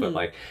trainees, but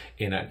like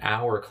in an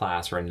hour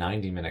class or a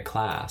 90-minute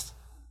class,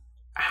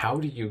 how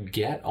do you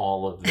get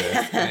all of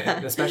this?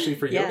 And especially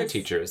for yoga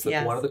teachers.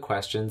 One of the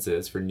questions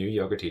is for new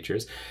yoga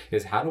teachers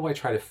is, how do I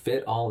try to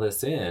fit all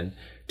this in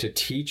to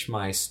teach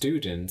my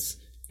students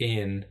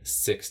in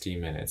 60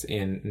 minutes,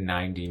 in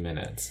 90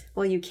 minutes?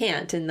 Well, you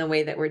can't in the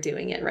way that we're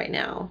doing it right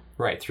now.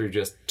 Right, through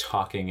just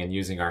talking and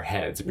using our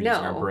heads, using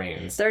our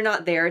brains. They're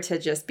not there to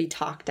just be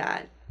talked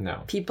at.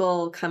 No.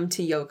 People come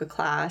to yoga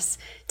class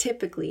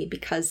typically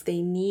because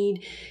they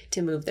need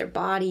to move their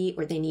body,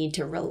 or they need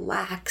to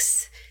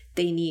relax.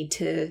 They need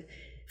to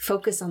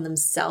focus on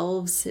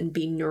themselves and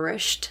be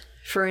nourished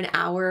for an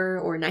hour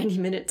or 90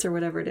 minutes or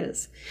whatever it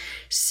is.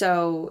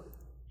 So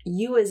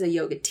you as a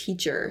yoga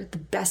teacher, the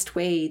best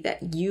way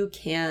that you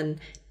can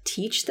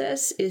teach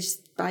this is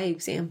by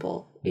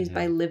example, is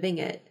by living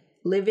it,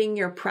 living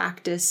your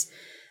practice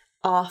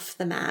off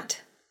the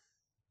mat,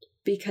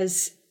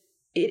 because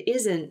it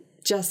isn't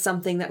just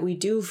something that we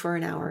do for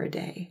an hour a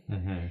day.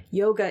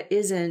 Yoga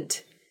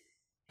isn't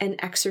an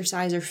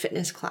exercise or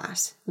fitness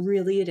class.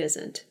 Really, it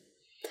isn't.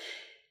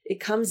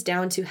 It comes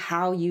down to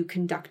how you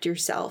conduct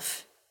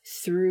yourself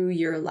through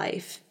your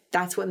life.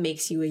 That's what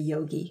makes you a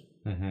yogi.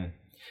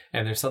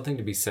 And there's something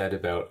to be said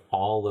about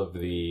all of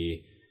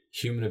the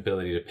human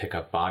ability to pick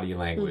up body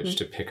language,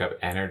 to pick up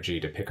energy,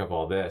 to pick up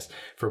all this.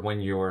 For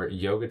when your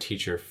yoga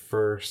teacher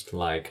first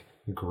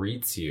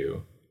greets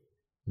you,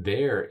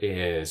 there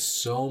is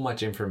so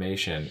much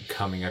information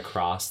coming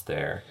across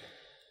there.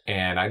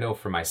 And I know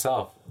for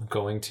myself,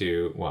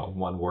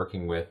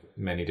 working with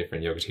many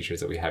different yoga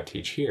teachers that we have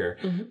teach here,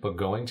 but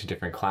going to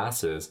different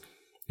classes,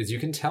 is you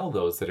can tell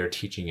those that are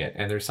teaching it.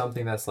 And there's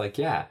something that's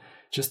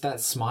just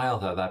that smile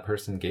that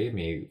person gave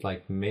me,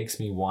 makes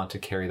me want to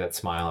carry that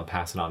smile and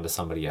pass it on to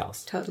somebody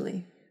else.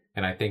 Totally.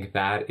 And I think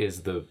that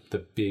is the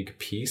big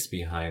piece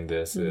behind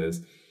this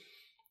is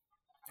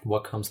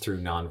what comes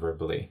through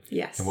non-verbally.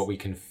 Yes. And what we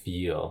can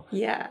feel.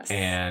 Yes.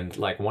 And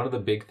one of the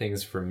big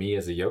things for me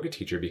as a yoga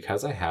teacher,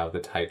 because I have the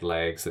tight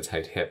legs, the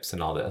tight hips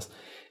and all this,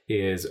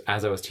 is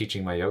as I was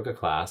teaching my yoga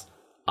class,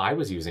 I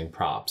was using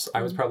props.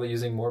 I was probably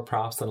using more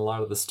props than a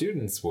lot of the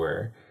students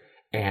were.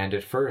 And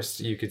at first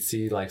you could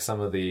see like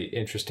some of the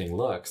interesting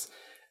looks.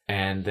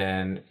 And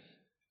then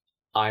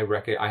I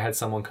had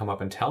someone come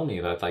up and tell me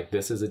that like,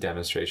 this is a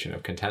demonstration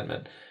of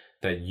contentment,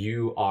 that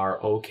you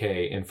are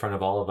okay in front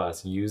of all of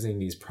us using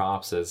these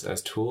props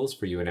as tools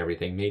for you and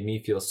everything, made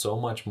me feel so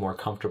much more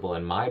comfortable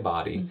in my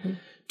body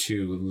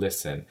to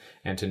listen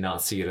and to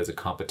not see it as a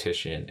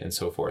competition and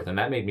so forth. And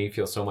that made me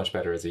feel so much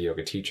better as a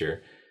yoga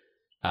teacher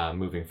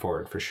moving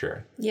forward, for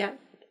sure. Yeah.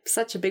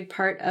 Such a big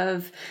part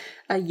of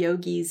a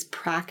yogi's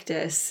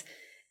practice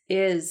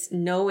is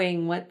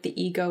knowing what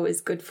the ego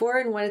is good for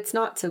and what it's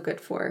not so good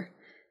for.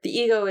 The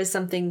ego is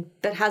something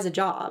that has a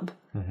job,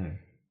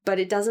 but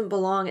it doesn't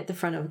belong at the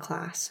front of a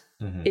class.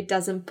 It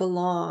doesn't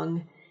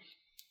belong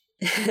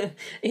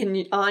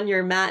on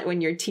your mat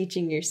when you're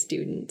teaching your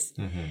students.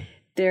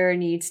 There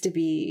needs to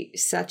be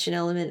such an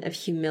element of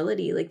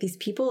humility. Like, these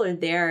people are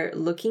there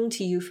looking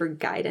to you for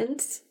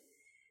guidance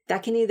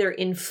that can either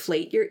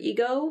inflate your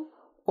ego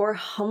or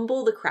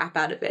humble the crap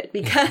out of it,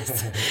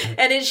 because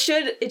and it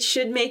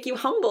should make you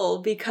humble,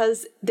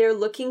 because they're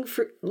looking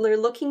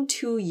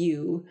to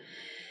you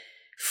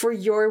for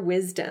your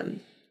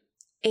wisdom.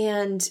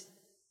 And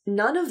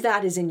none of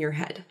that is in your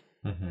head.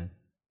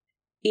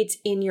 It's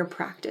in your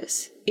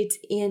practice. It's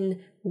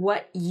in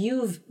what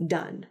you've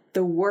done,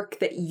 the work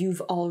that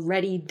you've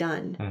already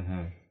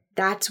done.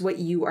 That's what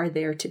you are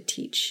there to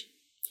teach.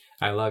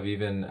 I love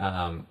even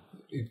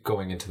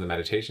going into the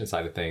meditation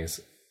side of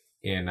things.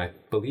 And I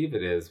believe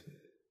it is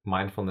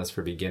Mindfulness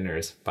for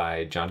Beginners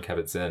by John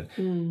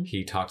Kabat-Zinn.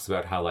 He talks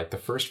about how like the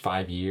first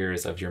 5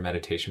 years of your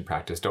meditation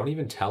practice, don't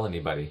even tell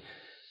anybody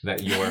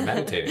that you're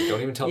meditating.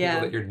 Don't even tell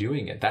people that you're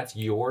doing it. That's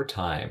your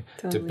time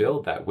to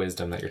build that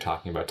wisdom that you're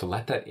talking about, to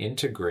let that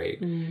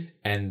integrate.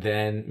 And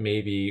then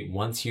maybe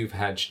once you've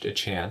had a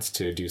chance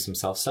to do some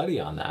self-study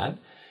on that,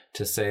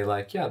 to say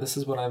like, yeah, this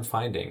is what I'm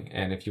finding.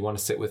 And if you want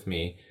to sit with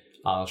me,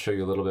 I'll show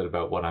you a little bit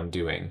about what I'm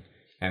doing.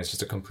 And it's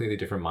just a completely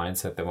different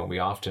mindset than what we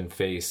often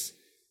face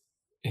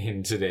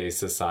in today's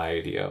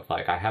society of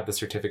like, I have the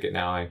certificate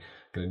now, I'm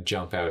going to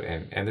jump out.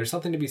 And there's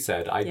something to be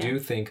said. I do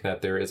think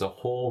that there is a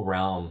whole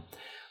realm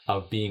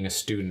of being a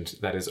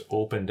student that is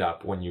opened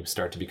up when you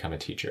start to become a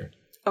teacher.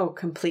 Oh,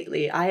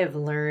 completely. I have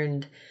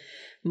learned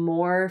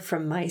more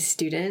from my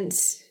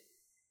students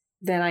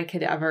than I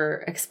could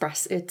ever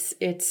express.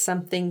 It's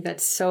something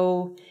that's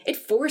so, it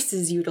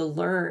forces you to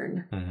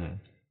learn,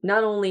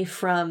 not only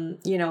from,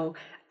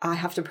 I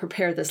have to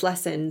prepare this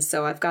lesson,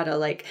 so I've got to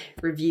like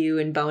review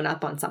and bone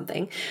up on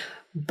something,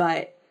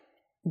 but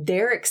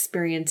their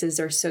experiences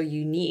are so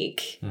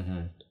unique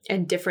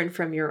and different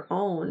from your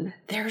own.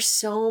 There's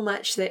so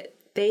much that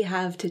they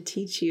have to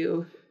teach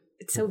you.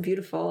 It's so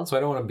beautiful. So I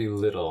don't want to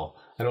belittle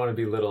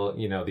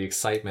the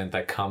excitement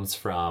that comes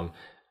from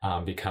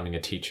becoming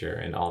a teacher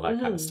and all that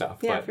kind of stuff.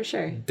 Yeah, but for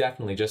sure.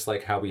 Definitely, just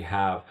like how we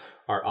have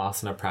our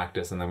asana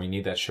practice and then we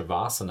need that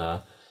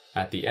shavasana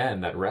at the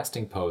end, that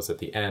resting pose at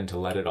the end to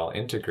let it all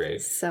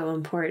integrate. So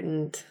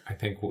important. I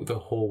think the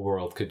whole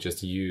world could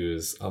just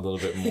use a little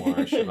bit more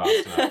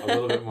shavasana, a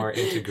little bit more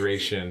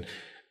integration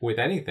with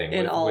anything.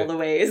 In all the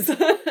ways.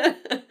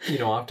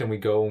 Often we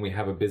go when we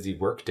have a busy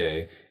work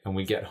day and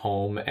we get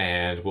home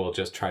and we'll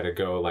just try to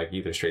go like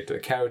either straight to the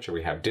couch or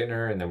we have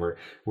dinner and then we're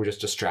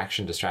just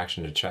distraction.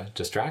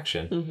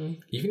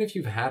 Even if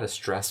you've had a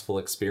stressful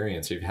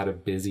experience, or you've had a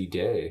busy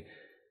day,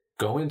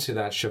 go into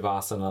that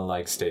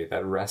shavasana-like state,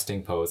 that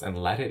resting pose, and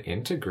let it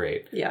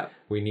integrate. Yeah.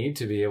 We need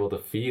to be able to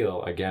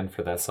feel, again,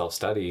 for that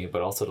self-study,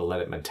 but also to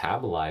let it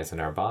metabolize in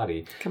our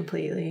body.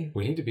 Completely.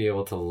 We need to be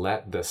able to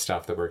let the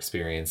stuff that we're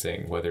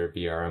experiencing, whether it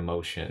be our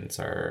emotions,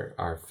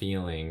 our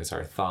feelings,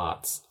 our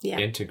thoughts,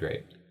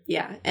 integrate.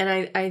 Yeah.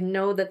 And I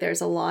know that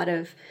there's a lot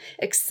of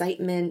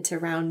excitement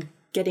around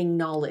getting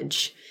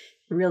knowledge,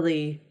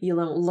 really,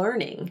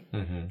 learning.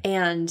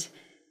 And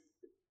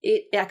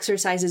it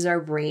exercises our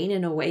brain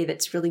in a way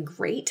that's really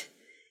great.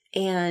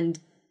 And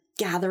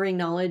gathering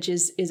knowledge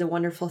is a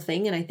wonderful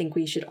thing. And I think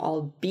we should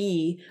all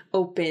be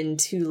open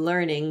to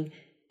learning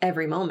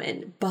every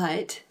moment.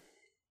 But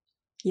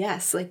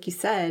yes, like you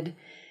said,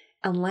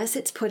 unless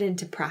it's put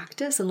into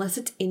practice, unless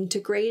it's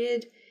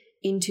integrated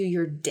into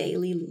your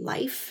daily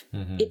life,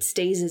 it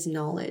stays as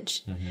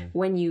knowledge.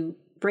 When you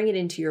bring it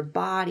into your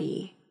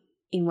body,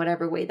 in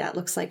whatever way that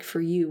looks like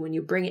for you, when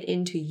you bring it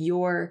into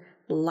your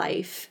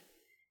life,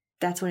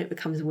 that's when it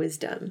becomes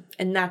wisdom.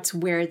 And that's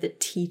where the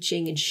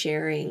teaching and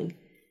sharing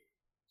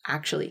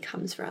actually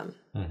comes from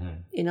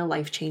in a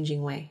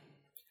life-changing way.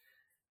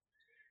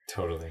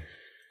 Totally.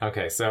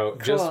 Okay, so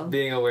cool. Just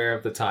being aware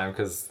of the time,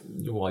 because,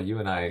 you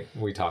and I,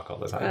 we talk all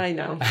the time. I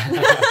know.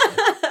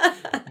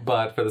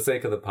 But for the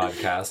sake of the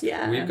podcast,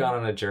 we've gone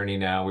on a journey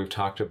now. We've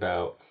talked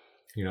about,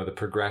 the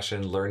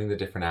progression, learning the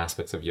different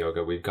aspects of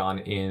yoga. We've gone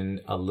in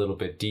a little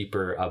bit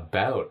deeper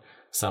about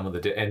some of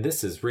the, and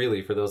this is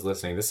really, for those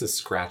listening, this is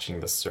scratching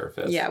the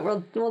surface. Yeah,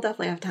 we'll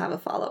definitely have to have a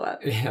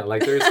follow-up. Yeah,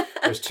 like there's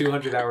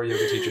 200-hour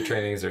yoga teacher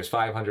trainings, there's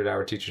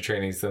 500-hour teacher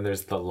trainings, then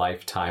there's the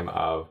lifetime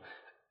of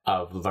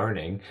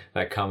learning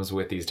that comes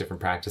with these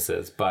different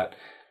practices. But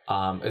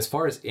As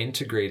far as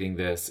integrating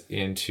this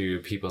into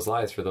people's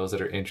lives, for those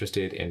that are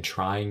interested in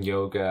trying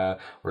yoga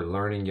or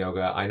learning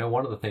yoga, I know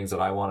one of the things that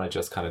I want to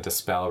just kind of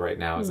dispel right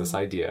now is this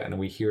idea, and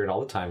we hear it all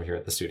the time here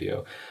at the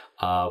studio,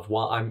 of,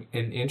 well, I'm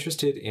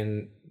interested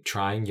in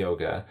trying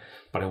yoga,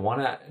 but I want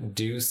to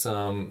do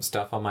some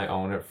stuff on my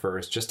own at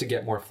first just to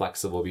get more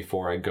flexible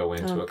before I go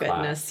into a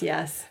class.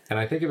 Yes. And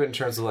I think of it in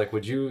terms of like,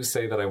 would you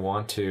say that I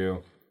want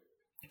to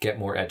get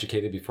more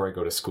educated before I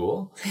go to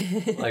school?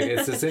 Like,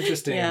 it's this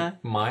interesting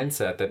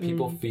mindset that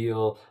people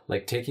feel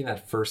like taking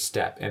that first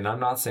step. And I'm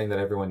not saying that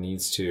everyone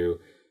needs to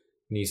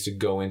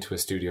go into a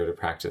studio to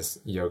practice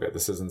yoga.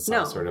 This isn't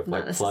some sort of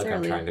like plug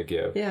I'm trying to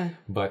give. Yeah.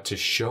 But to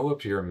show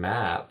up to your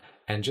mat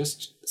and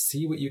just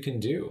see what you can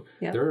do.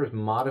 Yep. There are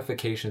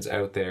modifications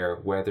out there,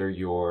 whether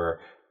you're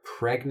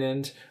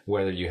pregnant,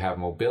 whether you have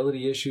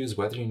mobility issues,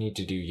 whether you need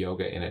to do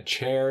yoga in a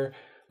chair.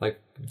 Like,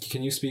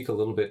 can you speak a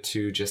little bit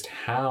to just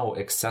how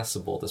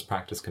accessible this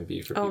practice can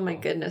be for people? Oh my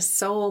goodness,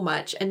 so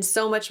much, and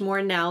so much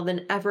more now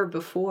than ever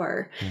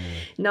before.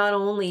 Not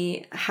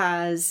only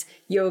has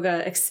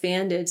yoga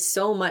expanded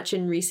so much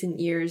in recent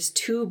years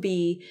to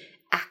be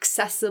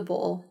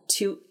accessible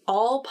to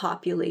all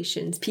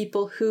populations,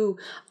 people who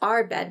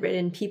are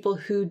bedridden, people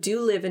who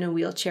do live in a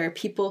wheelchair,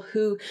 people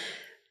who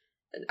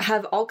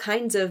have all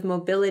kinds of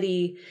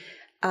mobility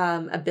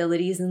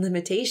abilities and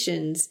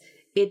limitations.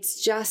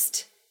 It's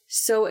just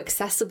so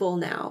accessible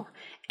now.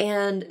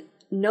 And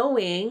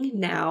knowing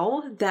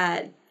now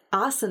that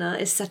asana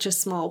is such a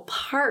small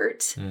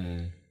part,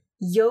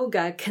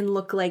 yoga can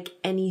look like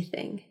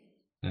anything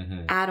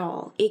at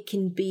all. It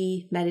can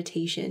be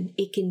meditation.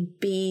 It can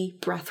be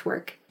breath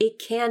work. It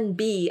can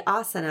be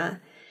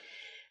asana,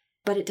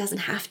 but it doesn't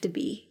have to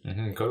be.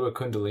 Go to a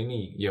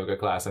Kundalini yoga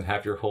class and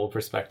have your whole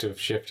perspective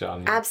shift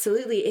on you.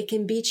 Absolutely. It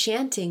can be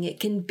chanting.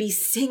 It can be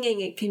singing.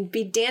 It can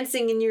be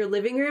dancing in your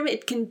living room.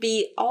 It can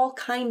be all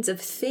kinds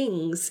of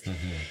things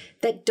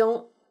that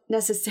don't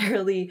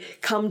necessarily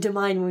come to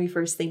mind when we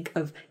first think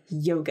of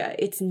yoga.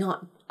 It's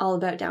not all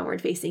about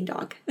downward facing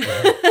dog.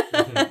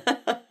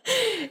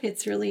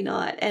 It's really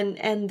not.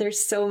 And there's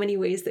so many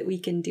ways that we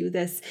can do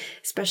this,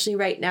 especially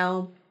right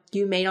now.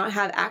 You may not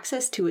have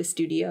access to a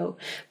studio,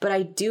 but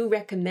I do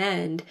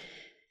recommend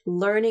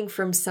learning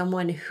from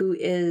someone who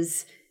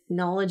is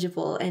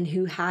knowledgeable and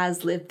who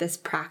has lived this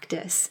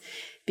practice,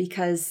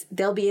 because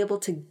they'll be able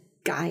to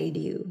guide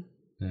you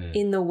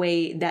in the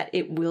way that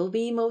it will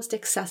be most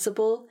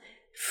accessible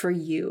for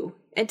you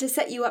and to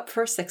set you up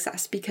for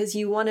success, because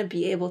you want to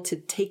be able to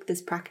take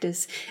this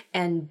practice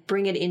and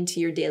bring it into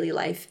your daily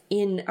life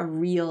in a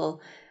real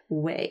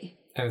way.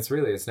 And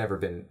it's never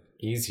been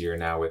easier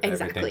now with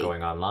everything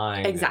going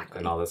online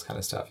and all this kind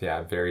of stuff.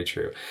 Yeah, very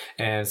true.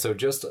 And so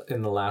just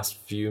in the last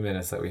few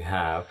minutes that we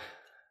have,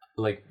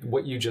 like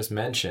what you just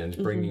mentioned,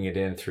 bringing it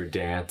in through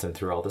dance and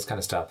through all this kind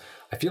of stuff,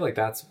 I feel like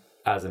that's,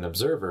 as an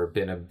observer,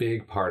 been a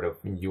big part of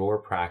your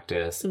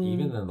practice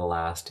even in the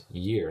last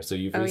year. So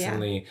you've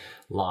recently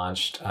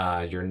launched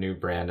your new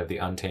brand of the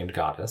Untamed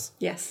Goddess.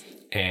 Yes.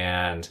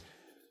 And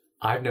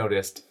I've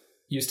noticed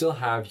you still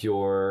have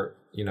your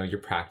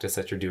practice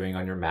that you're doing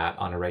on your mat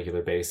on a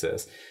regular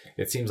basis.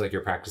 It seems like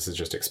your practice is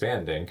just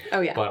expanding. Oh,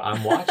 yeah. But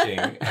I'm watching,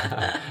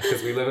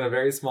 because we live in a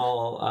very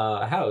small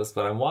house,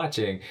 but I'm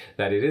watching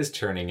that it is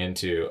turning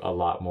into a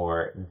lot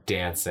more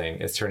dancing.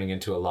 It's turning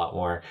into a lot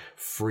more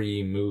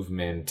free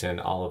movement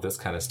and all of this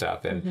kind of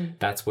stuff. And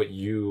that's what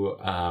you,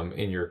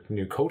 in your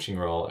new coaching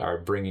role, are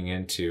bringing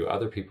into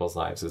other people's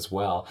lives as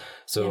well.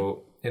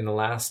 So in the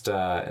last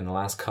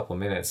couple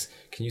minutes,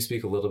 can you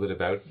speak a little bit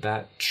about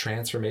that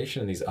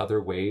transformation and these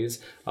other ways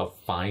of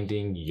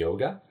finding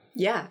yoga?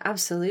 Yeah,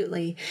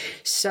 absolutely.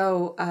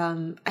 So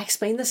I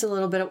explained this a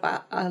little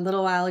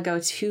while ago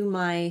to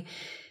my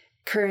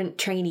current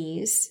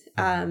trainees,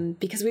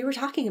 because we were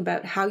talking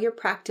about how your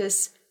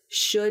practice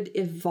should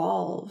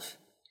evolve.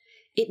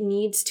 It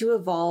needs to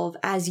evolve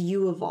as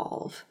you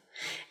evolve.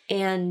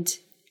 And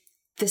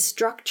the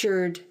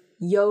structured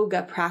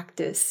yoga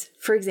practice,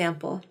 for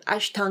example,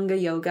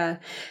 Ashtanga yoga,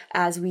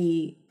 as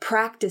we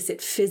practice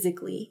it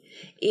physically,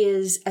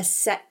 is a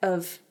set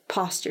of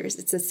postures.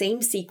 It's the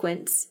same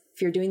sequence.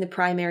 If you're doing the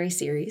primary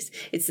series,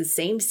 it's the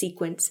same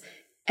sequence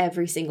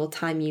every single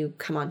time you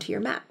come onto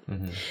your mat.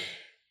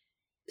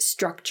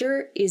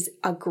 Structure is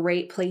a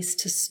great place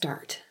to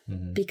start,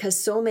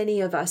 because so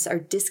many of us are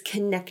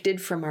disconnected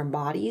from our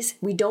bodies.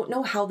 We don't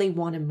know how they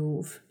want to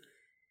move.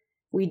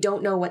 We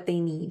don't know what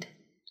they need.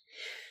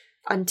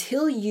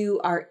 Until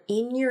you are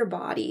in your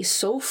body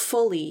so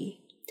fully,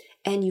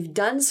 and you've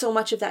done so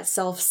much of that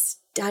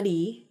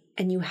self-study,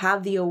 and you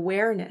have the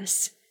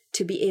awareness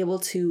to be able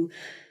to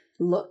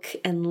look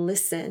and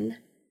listen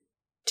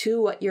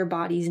to what your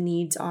body's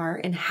needs are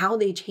and how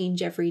they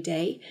change every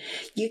day,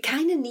 you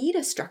kind of need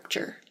a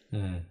structure.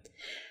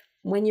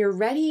 When you're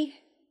ready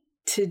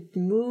to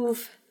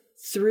move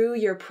through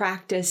your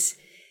practice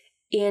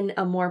in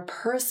a more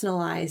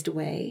personalized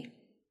way,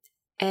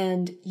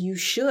 and you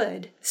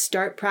should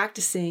start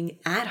practicing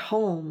at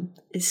home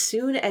as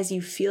soon as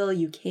you feel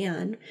you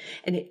can,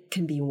 and it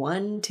can be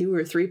 1, 2,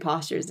 or 3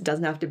 postures. It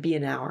doesn't have to be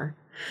an hour.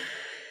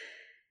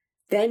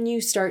 then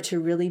you start to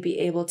really be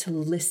able to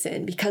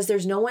listen because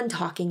there's no one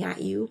talking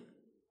at you.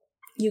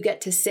 You get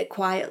to sit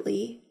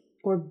quietly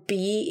or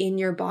be in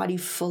your body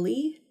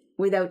fully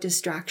without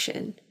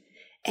distraction,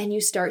 and you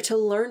start to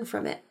learn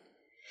from it.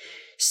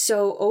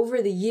 So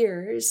over the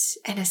years,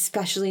 and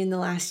especially in the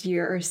last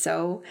year or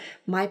so,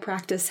 my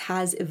practice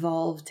has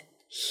evolved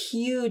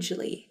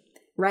hugely.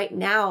 Right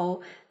now,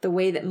 the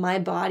way that my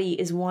body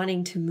is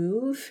wanting to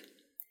move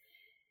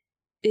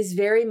is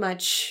very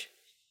much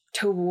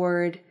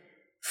toward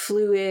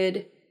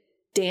fluid,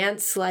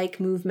 dance-like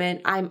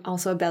movement. I'm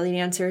also a belly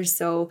dancer,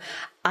 so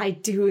I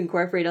do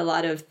incorporate a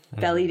lot of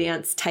belly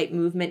dance type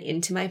movement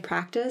into my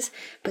practice.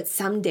 But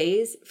some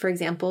days, for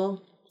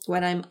example,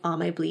 when I'm on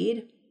my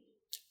bleed,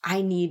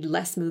 I need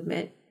less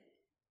movement.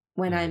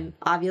 When I'm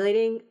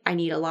ovulating, I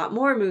need a lot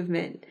more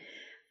movement.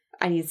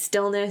 I need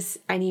stillness.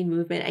 I need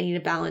movement. I need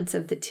a balance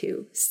of the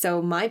two.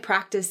 So my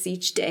practice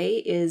each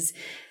day is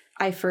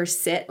I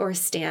first sit or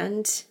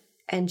stand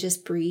and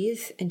just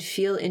breathe and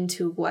feel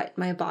into what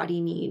my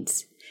body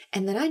needs.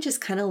 And then I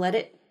just kind of let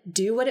it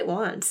do what it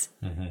wants.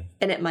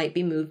 And it might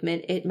be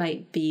movement. It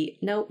might be,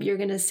 nope, you're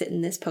going to sit in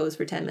this pose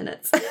for 10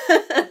 minutes.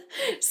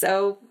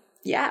 So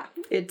yeah,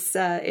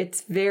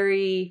 it's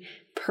very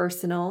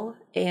personal,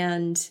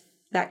 and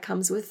that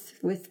comes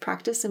with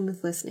practice and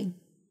with listening.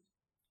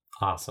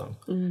 Awesome.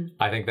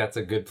 I think that's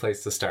a good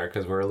place to start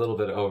because we're a little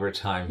bit over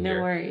time here.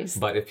 No worries.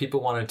 But if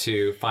people wanted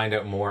to find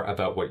out more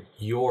about what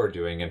you're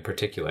doing in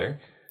particular,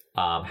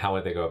 how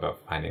would they go about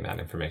finding that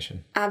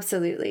information?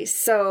 Absolutely.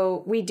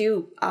 So we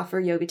do offer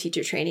yoga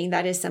teacher training.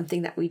 That is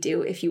something that we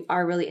do. If you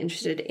are really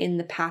interested in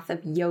the path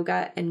of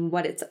yoga and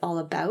what it's all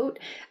about,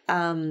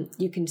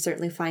 you can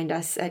certainly find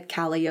us at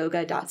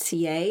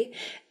kalayoga.ca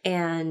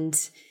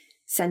and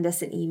send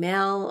us an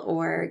email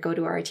or go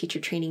to our teacher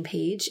training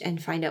page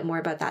and find out more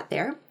about that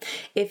there.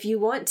 If you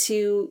want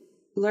to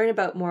learn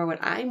about more what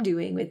I'm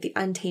doing with the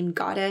Untamed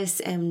Goddess,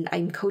 and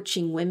I'm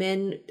coaching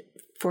women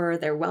for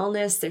their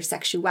wellness, their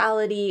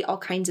sexuality, all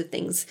kinds of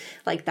things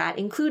like that,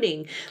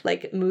 including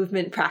like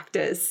movement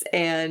practice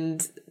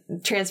and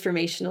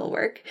transformational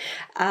work,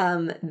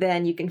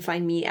 then you can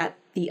find me at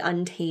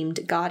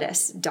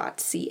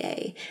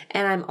theuntamedgoddess.ca.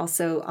 And I'm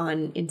also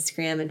on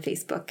Instagram and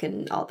Facebook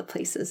and all the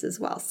places as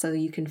well. So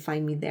you can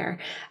find me there.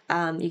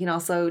 You can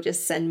also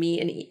just send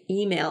me an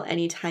email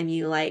anytime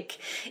you like,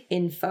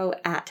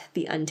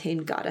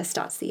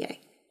 info@theuntamedgoddess.ca.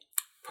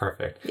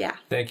 Perfect. Yeah.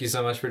 Thank you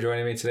so much for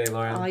joining me today,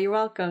 Laurin. Oh, you're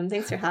welcome.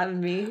 Thanks for having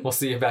me. We'll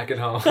see you back at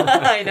home.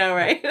 I know,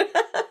 right?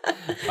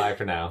 Bye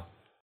for now.